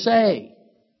does He say?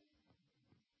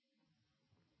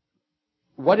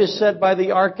 What is said by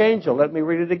the archangel? Let me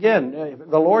read it again.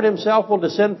 The Lord Himself will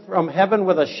descend from heaven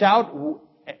with a shout,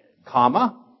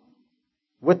 comma,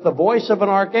 with the voice of an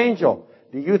archangel.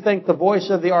 Do you think the voice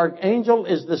of the archangel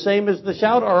is the same as the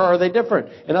shout, or are they different?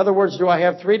 In other words, do I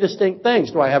have three distinct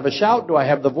things? Do I have a shout? Do I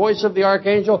have the voice of the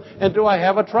archangel? And do I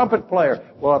have a trumpet player?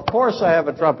 Well, of course I have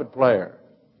a trumpet player.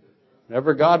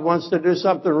 Whenever God wants to do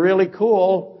something really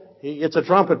cool, He gets a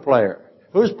trumpet player.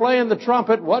 Who's playing the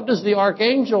trumpet? What does the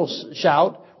archangel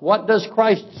shout? What does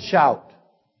Christ shout?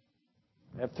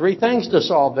 I have three things to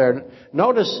solve there.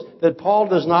 Notice that Paul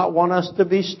does not want us to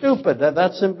be stupid.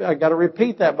 I got to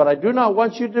repeat that, but I do not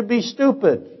want you to be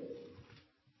stupid.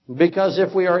 Because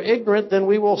if we are ignorant, then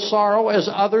we will sorrow as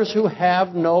others who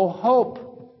have no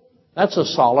hope. That's a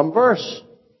solemn verse.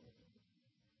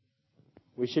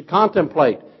 We should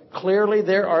contemplate. Clearly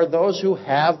there are those who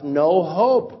have no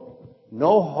hope.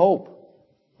 No hope.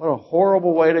 What a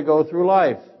horrible way to go through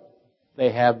life.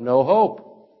 They have no hope.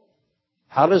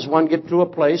 How does one get to a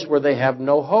place where they have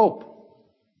no hope?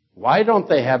 Why don't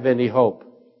they have any hope?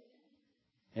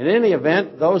 In any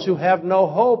event, those who have no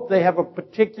hope, they have a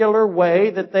particular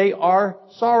way that they are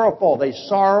sorrowful. They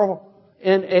sorrow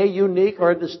in a unique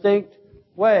or a distinct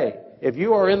way. If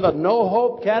you are in the no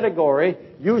hope category,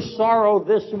 you sorrow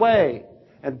this way.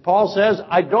 And Paul says,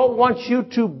 I don't want you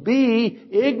to be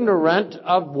ignorant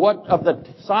of the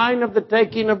sign of the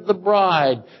taking of the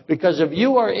bride. Because if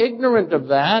you are ignorant of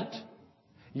that,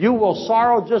 you will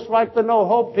sorrow just like the no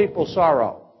hope people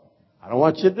sorrow. I don't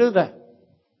want you to do that.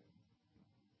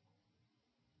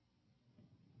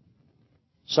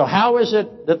 So how is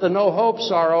it that the no hope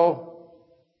sorrow,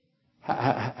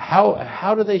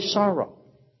 how do they sorrow?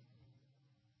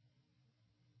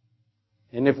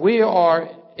 And if we are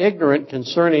ignorant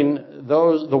concerning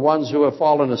the ones who have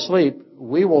fallen asleep,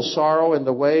 we will sorrow in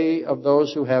the way of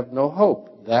those who have no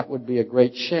hope. That would be a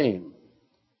great shame.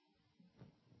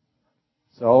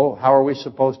 So, how are we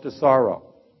supposed to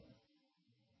sorrow?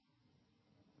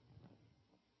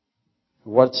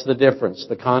 What's the difference,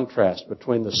 the contrast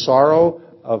between the sorrow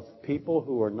of people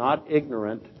who are not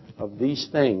ignorant of these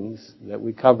things that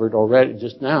we covered already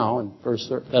just now in 1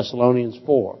 Thessalonians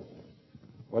 4?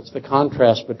 What's the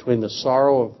contrast between the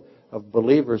sorrow of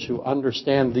believers who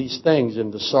understand these things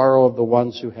and the sorrow of the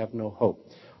ones who have no hope?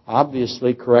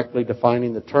 Obviously, correctly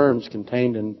defining the terms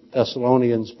contained in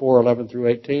Thessalonians 4:11 through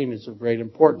 18 is of great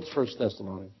importance. 1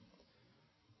 Thessalonians.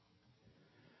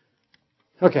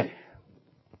 Okay.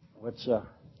 Let's get a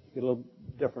little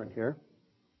different here.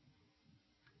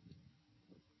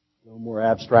 A little more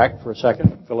abstract for a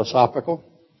second, philosophical.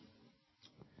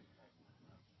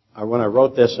 When I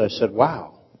wrote this, I said,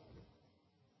 wow.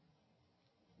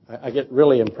 I get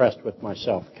really impressed with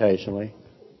myself occasionally.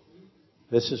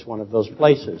 This is one of those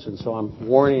places, and so I'm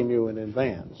warning you in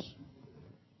advance.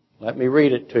 Let me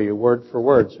read it to you word for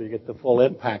word so you get the full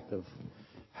impact of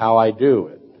how I do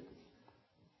it.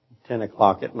 10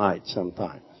 o'clock at night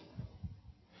sometimes.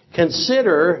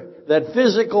 Consider that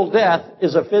physical death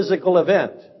is a physical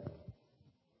event.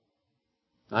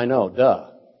 I know, duh.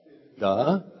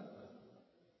 Duh.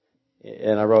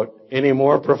 And I wrote, any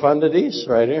more profundities?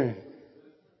 Right here.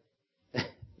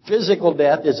 Physical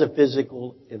death is a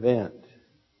physical event.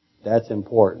 That's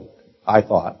important, I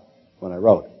thought, when I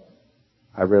wrote it.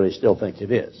 I really still think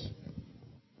it is.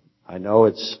 I know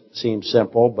it seems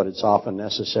simple, but it's often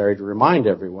necessary to remind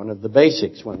everyone of the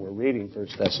basics when we're reading 1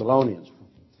 Thessalonians.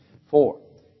 4.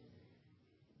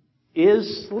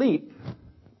 Is sleep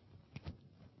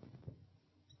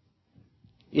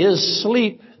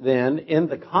then, in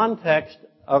the context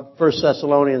of 1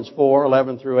 Thessalonians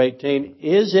 4:11 through 18,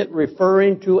 is it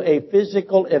referring to a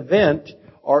physical event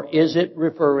or is it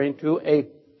referring to a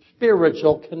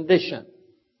spiritual condition?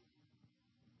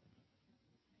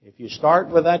 If you start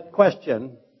with that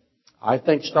question, I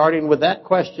think starting with that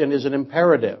question is an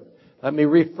imperative. Let me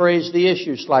rephrase the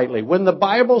issue slightly. When the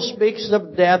Bible speaks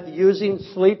of death using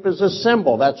sleep as a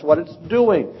symbol, that's what it's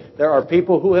doing. There are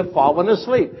people who have fallen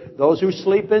asleep. Those who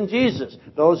sleep in Jesus.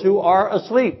 Those who are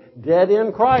asleep, dead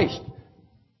in Christ.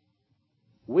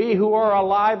 We who are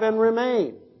alive and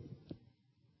remain.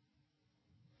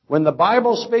 When the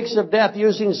Bible speaks of death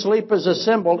using sleep as a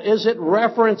symbol, is it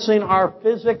referencing our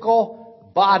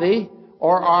physical body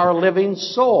or our living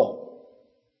soul?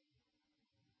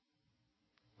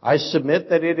 I submit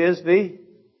that it is the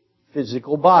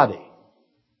physical body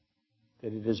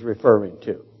that it is referring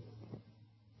to.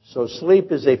 So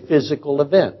sleep is a physical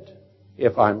event,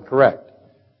 if I'm correct.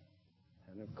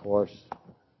 And of course,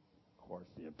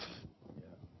 yeah.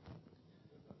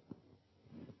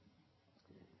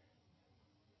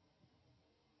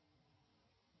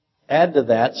 Add to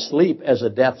that, sleep as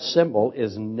a death symbol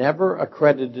is never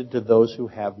accredited to those who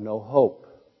have no hope.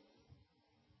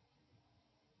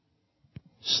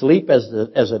 Sleep as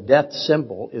a death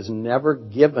symbol is never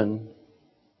given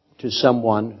to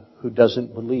someone who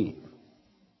doesn't believe.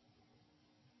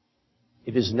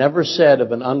 It is never said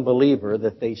of an unbeliever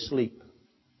that they sleep.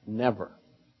 Never.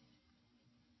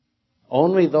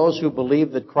 Only those who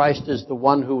believe that Christ is the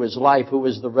one who is life, who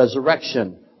is the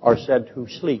resurrection, are said to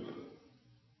sleep.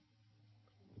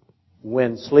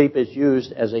 When sleep is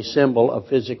used as a symbol of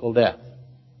physical death.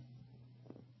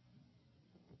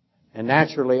 And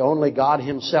naturally, only God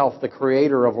Himself, the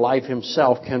Creator of life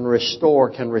Himself, can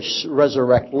restore,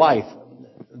 resurrect life.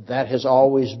 That has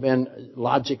always been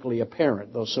logically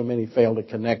apparent, though so many fail to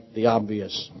connect the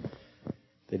obvious.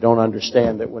 They don't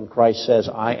understand that when Christ says,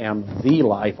 I am the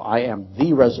life, I am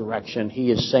the resurrection, He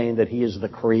is saying that He is the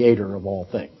Creator of all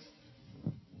things.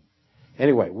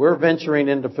 Anyway, we're venturing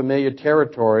into familiar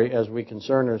territory as we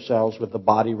concern ourselves with the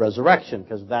body resurrection,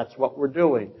 because that's what we're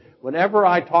doing. Whenever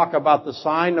I talk about the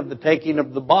sign of the taking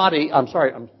of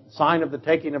the sign of the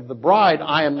taking of the bride,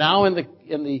 I am now in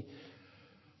the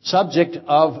subject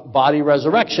of body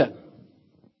resurrection.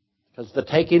 Because the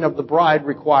taking of the bride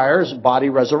requires body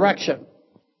resurrection.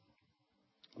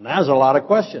 And that has a lot of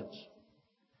questions.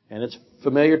 And it's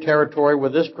familiar territory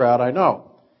with this crowd, I know.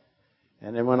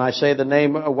 And then when I say the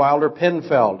name Wilder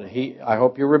Penfeld, I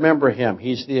hope you remember him.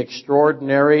 He's the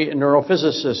extraordinary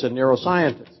neurophysicist and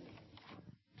neuroscientist.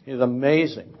 He's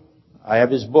amazing. I have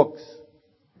his books.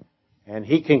 And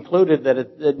he concluded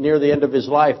that near the end of his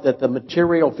life that the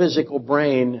material physical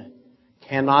brain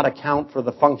cannot account for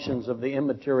the functions of the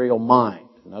immaterial mind.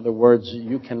 In other words,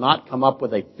 you cannot come up with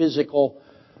the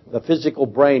physical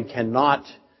brain cannot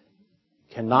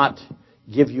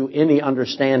give you any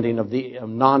understanding of the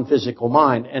non-physical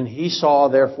mind. And he saw,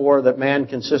 therefore, that man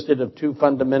consisted of two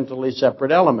fundamentally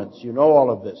separate elements. You know all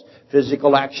of this.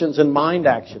 Physical actions and mind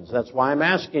actions. That's why I'm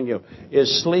asking you,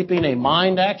 is sleeping a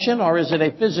mind action or is it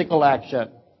a physical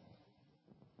action?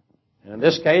 And in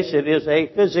this case, it is a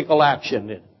physical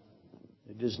action. It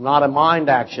is not a mind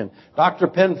action. Dr.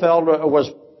 Penfeld was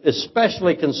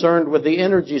especially concerned with the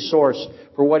energy source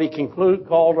for what he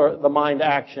called the mind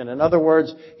action. In other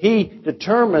words, he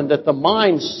determined that the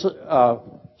mind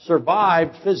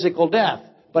survived physical death,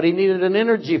 but he needed an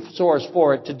energy source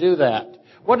for it to do that.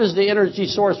 What is the energy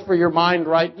source for your mind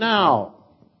right now?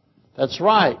 That's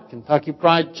right, Kentucky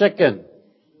Fried Chicken,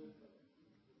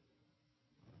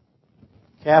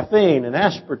 caffeine and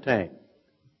aspartame.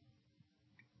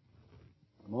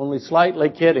 I'm only slightly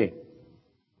kidding.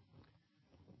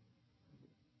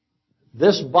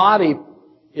 This body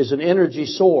is an energy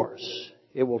source.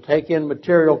 It will take in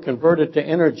material, convert it to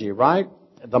energy, right?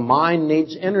 The mind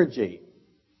needs energy.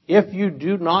 If you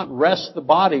do not rest the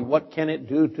body, what can it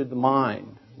do to the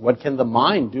mind? What can the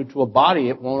mind do to a body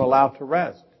it won't allow to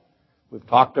rest? We've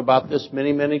talked about this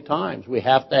many, many times. We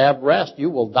have to have rest. You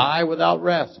will die without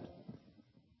rest.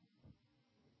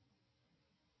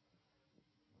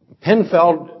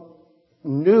 Penfeld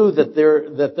knew that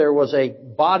there was a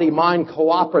body-mind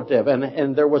cooperative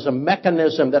and there was a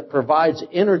mechanism that provides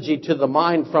energy to the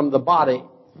mind from the body.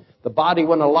 The body,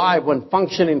 when alive, when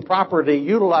functioning properly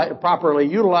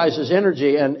utilizes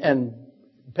energy, and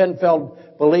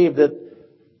Penfeld believed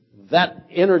that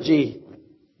energy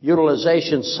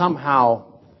utilization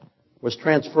somehow was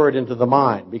transferred into the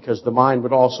mind, because the mind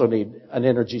would also need an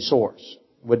energy source,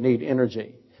 would need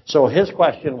energy. So his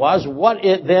question was,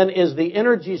 then is the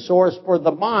energy source for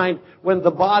the mind when the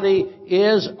body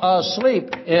is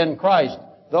asleep in Christ?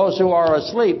 Those who are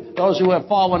asleep, those who have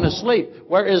fallen asleep,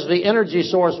 where is the energy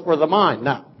source for the mind?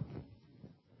 Now,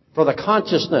 for the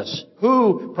consciousness.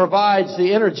 Who provides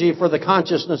the energy for the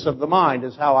consciousness of the mind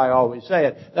is how I always say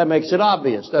it. That makes it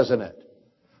obvious, doesn't it?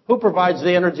 Who provides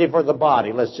the energy for the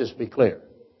body? Let's just be clear.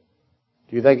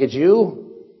 Do you think it's you?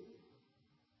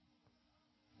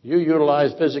 You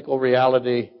utilize physical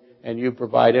reality and you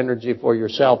provide energy for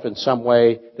yourself in some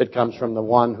way that comes from the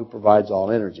one who provides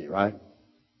all energy, right?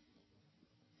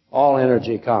 All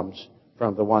energy comes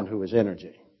from the one who is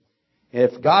energy.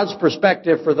 If God's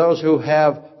perspective for those who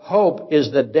have hope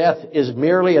is that death is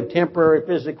merely a temporary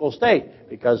physical state,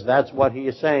 because that's what he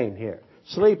is saying here.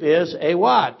 Sleep is a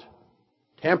what?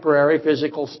 Temporary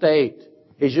physical state.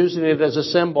 He's using it as a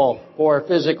symbol for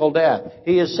physical death.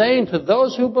 He is saying to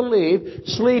those who believe,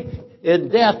 sleep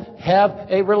and death have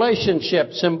a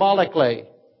relationship symbolically,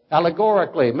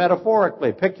 allegorically,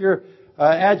 metaphorically. Pick your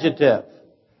adjective.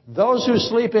 Those who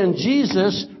sleep in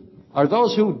Jesus are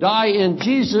those who die in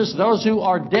Jesus, those who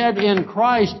are dead in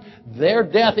Christ. Their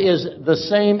death is the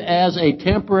same as a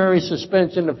temporary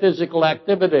suspension of physical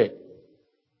activity.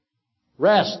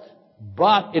 Rest.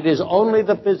 But it is only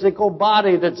the physical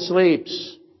body that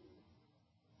sleeps,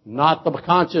 not the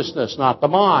consciousness, not the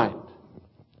mind.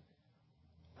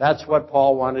 That's what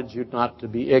Paul wanted you not to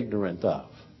be ignorant of.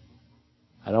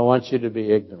 I don't want you to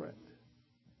be ignorant.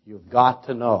 You've got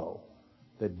to know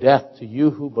that death to you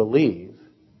who believe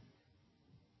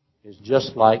is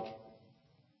just like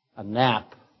a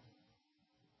nap.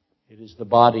 It is the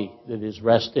body that is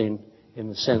resting in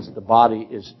the sense the body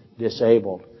is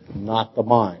disabled, not the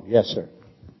mind. Yes, sir.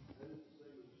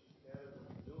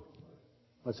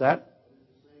 What's that?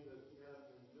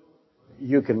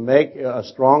 You can make a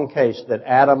strong case that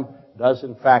Adam does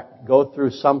in fact go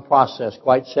through some process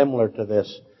quite similar to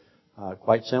this,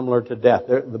 quite similar to death.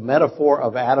 The metaphor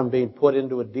of Adam being put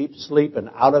into a deep sleep and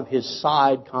out of his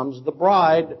side comes the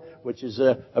bride, which is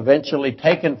eventually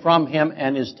taken from him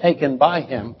and is taken by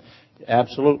him.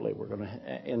 Absolutely, we're going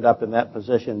to end up in that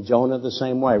position. Jonah the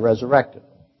same way, resurrected.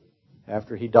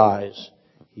 After he dies,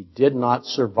 he did not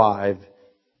survive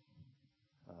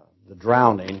the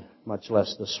drowning, much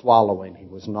less the swallowing. He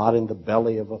was not in the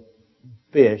belly of a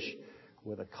fish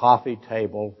with a coffee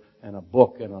table and a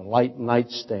book and a light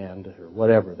nightstand or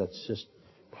whatever. That's just,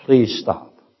 please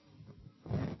stop.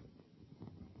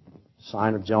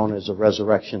 Sign of Jonah is a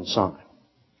resurrection sign.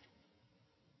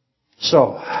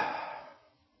 So,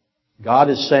 God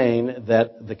is saying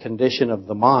that the condition of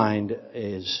the mind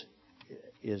is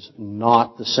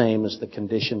not the same as the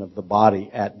condition of the body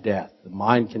at death. The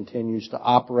mind continues to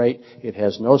operate. It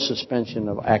has no suspension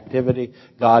of activity.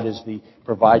 God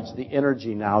provides the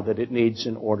energy now that it needs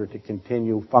in order to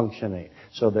continue functioning.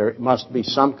 So there must be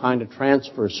some kind of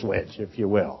transfer switch, if you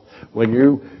will.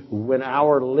 When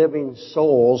our living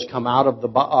souls come out of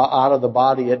the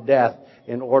body at death,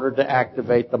 in order to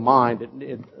activate the mind,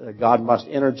 God must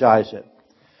energize it.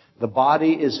 The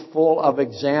body is full of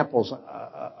examples.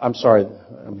 I'm sorry,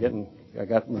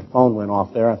 my phone went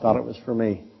off there. I thought it was for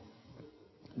me.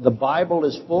 The Bible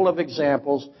is full of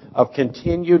examples of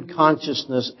continued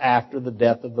consciousness after the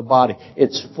death of the body.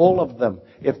 It's full of them.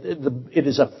 It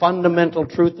is a fundamental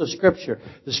truth of Scripture.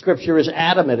 The Scripture is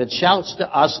adamant. It shouts to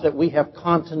us that we have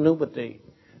continuity,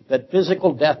 that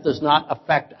physical death does not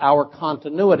affect our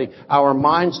continuity. Our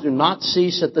minds do not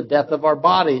cease at the death of our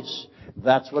bodies.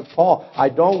 That's what Paul, I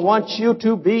don't want you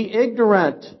to be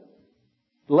ignorant,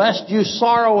 lest you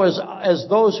sorrow as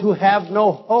those who have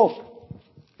no hope.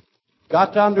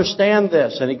 Got to understand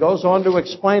this. And he goes on to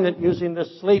explain it using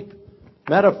this sleep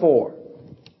metaphor.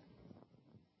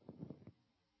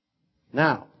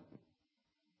 Now,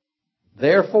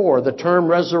 therefore, the term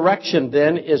resurrection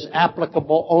then is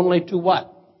applicable only to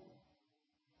what?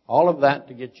 All of that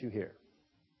to get you here.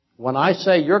 When I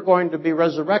say you're going to be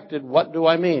resurrected, what do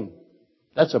I mean?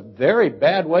 That's a very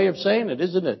bad way of saying it,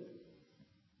 isn't it?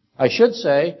 I should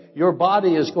say your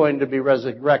body is going to be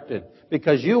resurrected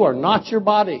because you are not your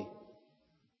body.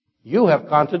 You have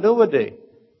continuity.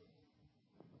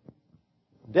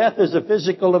 Death is a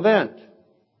physical event.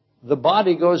 The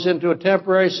body goes into a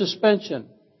temporary suspension.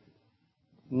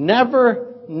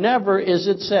 Never is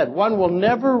it said. One will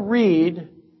never read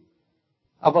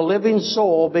of a living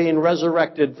soul being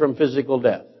resurrected from physical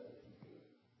death.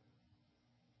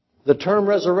 The term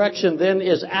resurrection then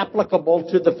is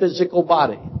applicable to the physical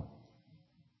body.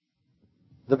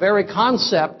 The very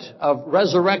concept of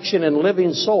resurrection and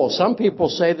living soul. Some people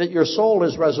say that your soul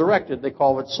is resurrected. They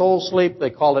call it soul sleep. They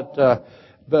call it,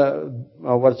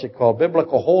 what's it called?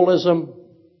 Biblical holism.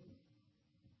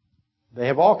 They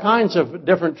have all kinds of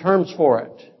different terms for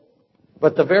it.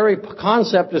 But the very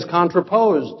concept is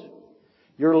contraposed.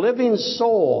 Your living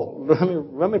soul,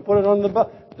 let me put it on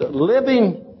the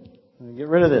living, let me get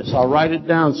rid of this. I'll write it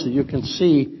down so you can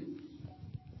see.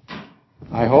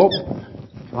 I hope,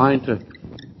 trying to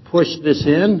push this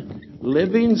in.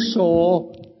 Living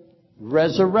soul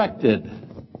resurrected.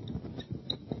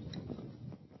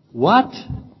 What?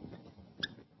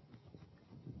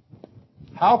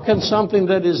 How can something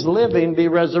that is living be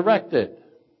resurrected?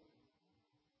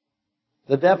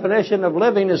 The definition of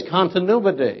living is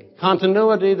continuity.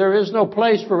 Continuity, there is no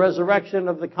place for resurrection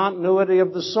of the continuity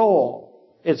of the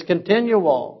soul. It's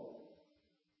continual.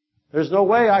 There's no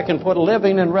way I can put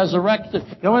living and resurrected.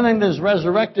 The only thing that is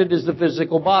resurrected is the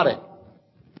physical body.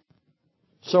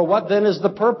 So what then is the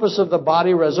purpose of the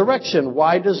body resurrection?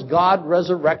 Why does God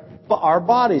resurrect our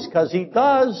bodies? Because He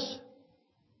does.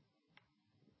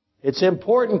 It's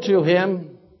important to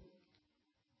Him.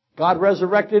 God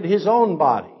resurrected His own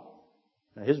body.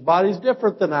 Now, His body's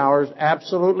different than ours,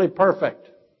 absolutely perfect.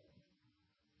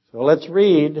 So let's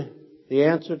read the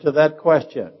answer to that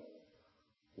question.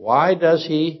 Why does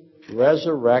He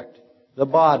resurrect the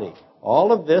body?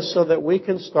 All of this so that we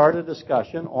can start a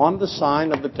discussion on the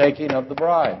sign of the taking of the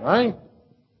bride, right?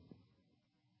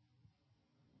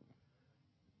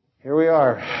 Here we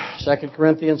are, 2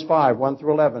 Corinthians 5, 1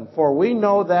 through 11. For we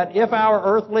know that if our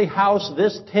earthly house,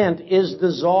 this tent, is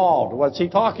dissolved. What's he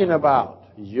talking about?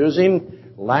 He's using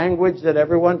language that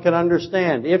everyone can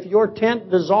understand. If your tent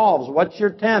dissolves, what's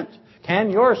your tent? Can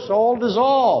your soul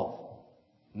dissolve?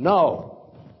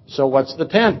 No. So what's the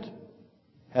tent?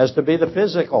 Has to be the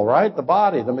physical, right? The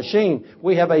body, the machine.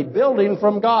 We have a building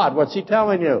from God. What's he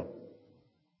telling you?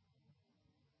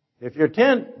 If your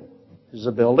tent is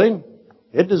a building,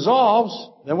 it dissolves,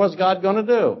 then what's God going to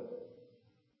do?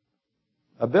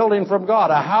 A building from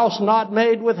God, a house not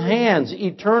made with hands,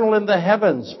 eternal in the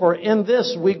heavens. For in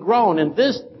this we groan. In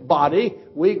this body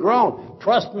we groan.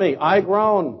 Trust me, I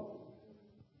groan.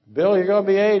 Bill, you're going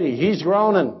to be 80. He's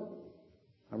groaning.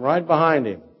 I'm right behind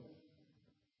him.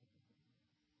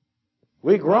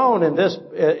 We groan in this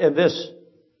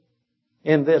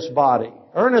body,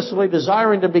 earnestly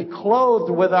desiring to be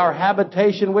clothed with our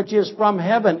habitation which is from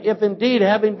heaven. If indeed,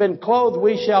 having been clothed,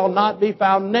 we shall not be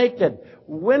found naked.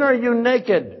 When are you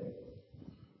naked?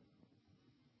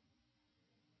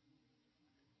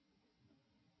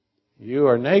 You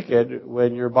are naked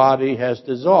when your body has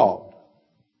dissolved,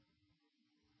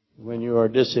 when you are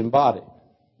disembodied.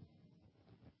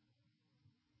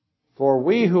 For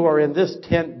we who are in this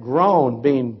tent groan,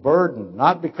 being burdened,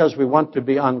 not because we want to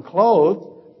be unclothed,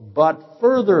 but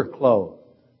further clothed.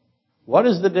 What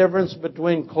is the difference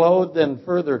between clothed and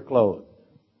further clothed?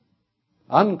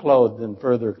 Unclothed and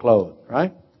further clothed,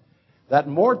 right? That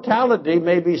mortality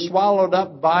may be swallowed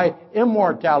up by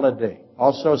immortality.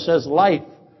 Also says life.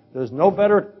 There's no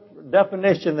better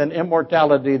definition than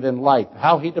immortality than life.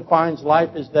 How he defines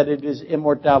life is that it is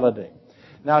immortality.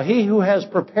 Now, he who has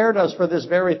prepared us for this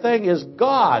very thing is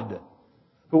God,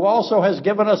 who also has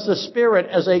given us the Spirit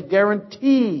as a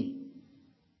guarantee.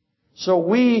 So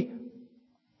we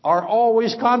are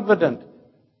always confident.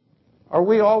 Are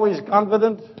we always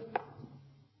confident?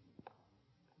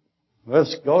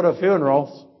 Let's go to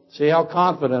funerals, see how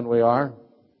confident we are.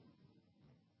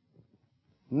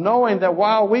 Knowing that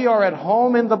while we are at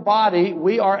home in the body,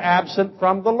 we are absent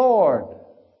from the Lord.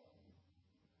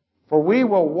 For we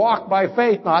will walk by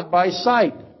faith, not by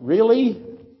sight. Really?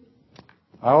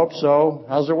 I hope so.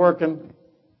 How's it working?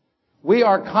 We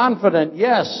are confident,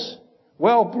 yes,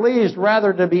 well pleased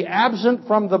rather to be absent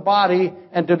from the body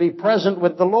and to be present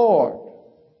with the Lord.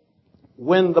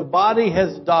 When the body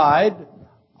has died,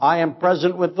 I am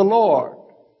present with the Lord.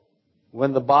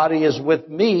 When the body is with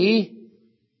me,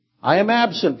 I am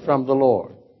absent from the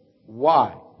Lord.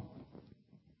 Why?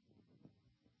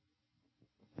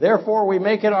 Therefore, we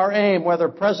make it our aim, whether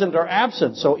present or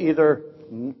absent. So either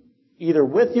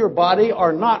with your body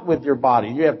or not with your body.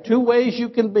 You have two ways you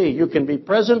can be. You can be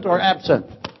present or absent.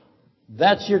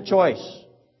 That's your choice.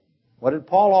 What did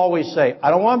Paul always say? I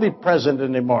don't want to be present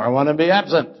anymore. I want to be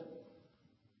absent.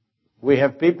 We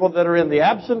have people that are in the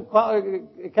absent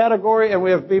category, and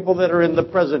we have people that are in the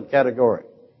present category.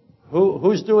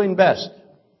 Who's doing best?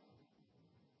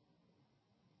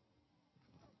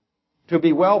 To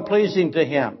be well-pleasing to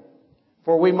Him.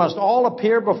 For we must all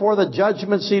appear before the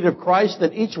judgment seat of Christ,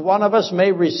 that each one of us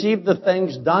may receive the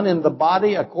things done in the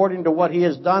body according to what he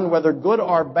has done, whether good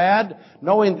or bad,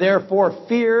 knowing therefore the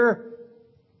fear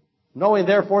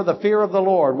of the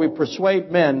Lord. We persuade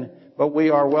men, but we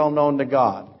are well known to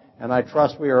God. and I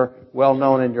trust we are well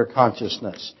known in your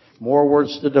consciousness. More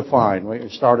words to define. We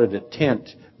started at tent,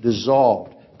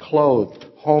 dissolved, clothed,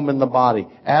 home in the body,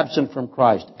 absent from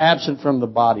Christ, absent from the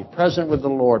body, present with the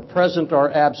Lord, present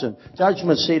or absent,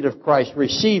 judgment seat of Christ,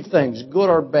 receive things, good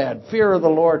or bad, fear of the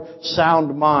Lord,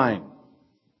 sound mind.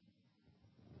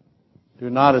 Do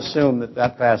not assume that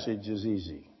that passage is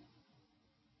easy.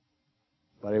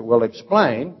 But it will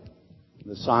explain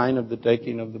the sign of the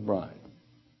taking of the bride.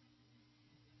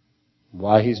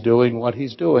 Why he's doing what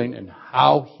he's doing and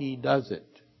how he does it.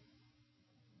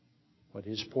 What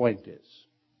his point is.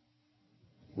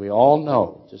 We all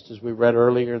know, just as we read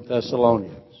earlier in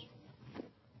Thessalonians,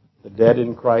 the dead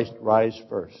in Christ rise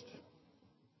first.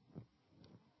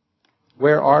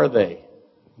 Where are they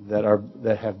that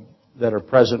are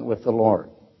present with the Lord?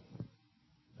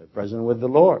 They're present with the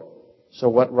Lord. So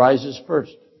what rises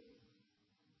first?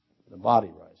 The body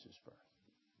rises first.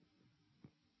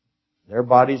 Their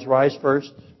bodies rise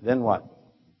first, then what?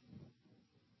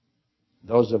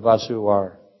 Those of us who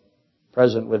are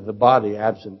present with the body,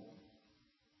 absent,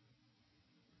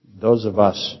 those of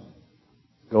us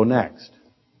go next.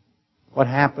 What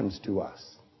happens to us?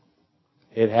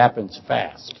 It happens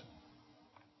fast.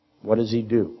 What does he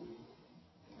do?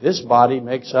 This body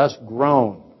makes us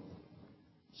groan.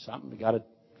 Something got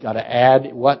to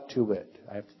add what to it?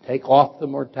 I have to take off the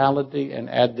mortality and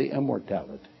add the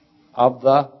immortality of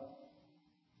the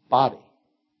body.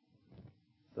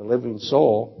 The living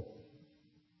soul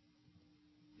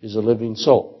is a living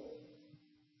soul.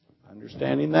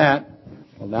 Understanding that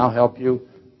will now help you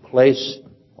place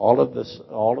all of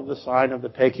the sign of the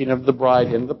taking of the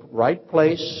bride in the right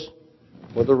place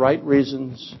for the right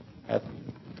reasons at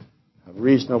a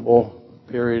reasonable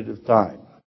period of time.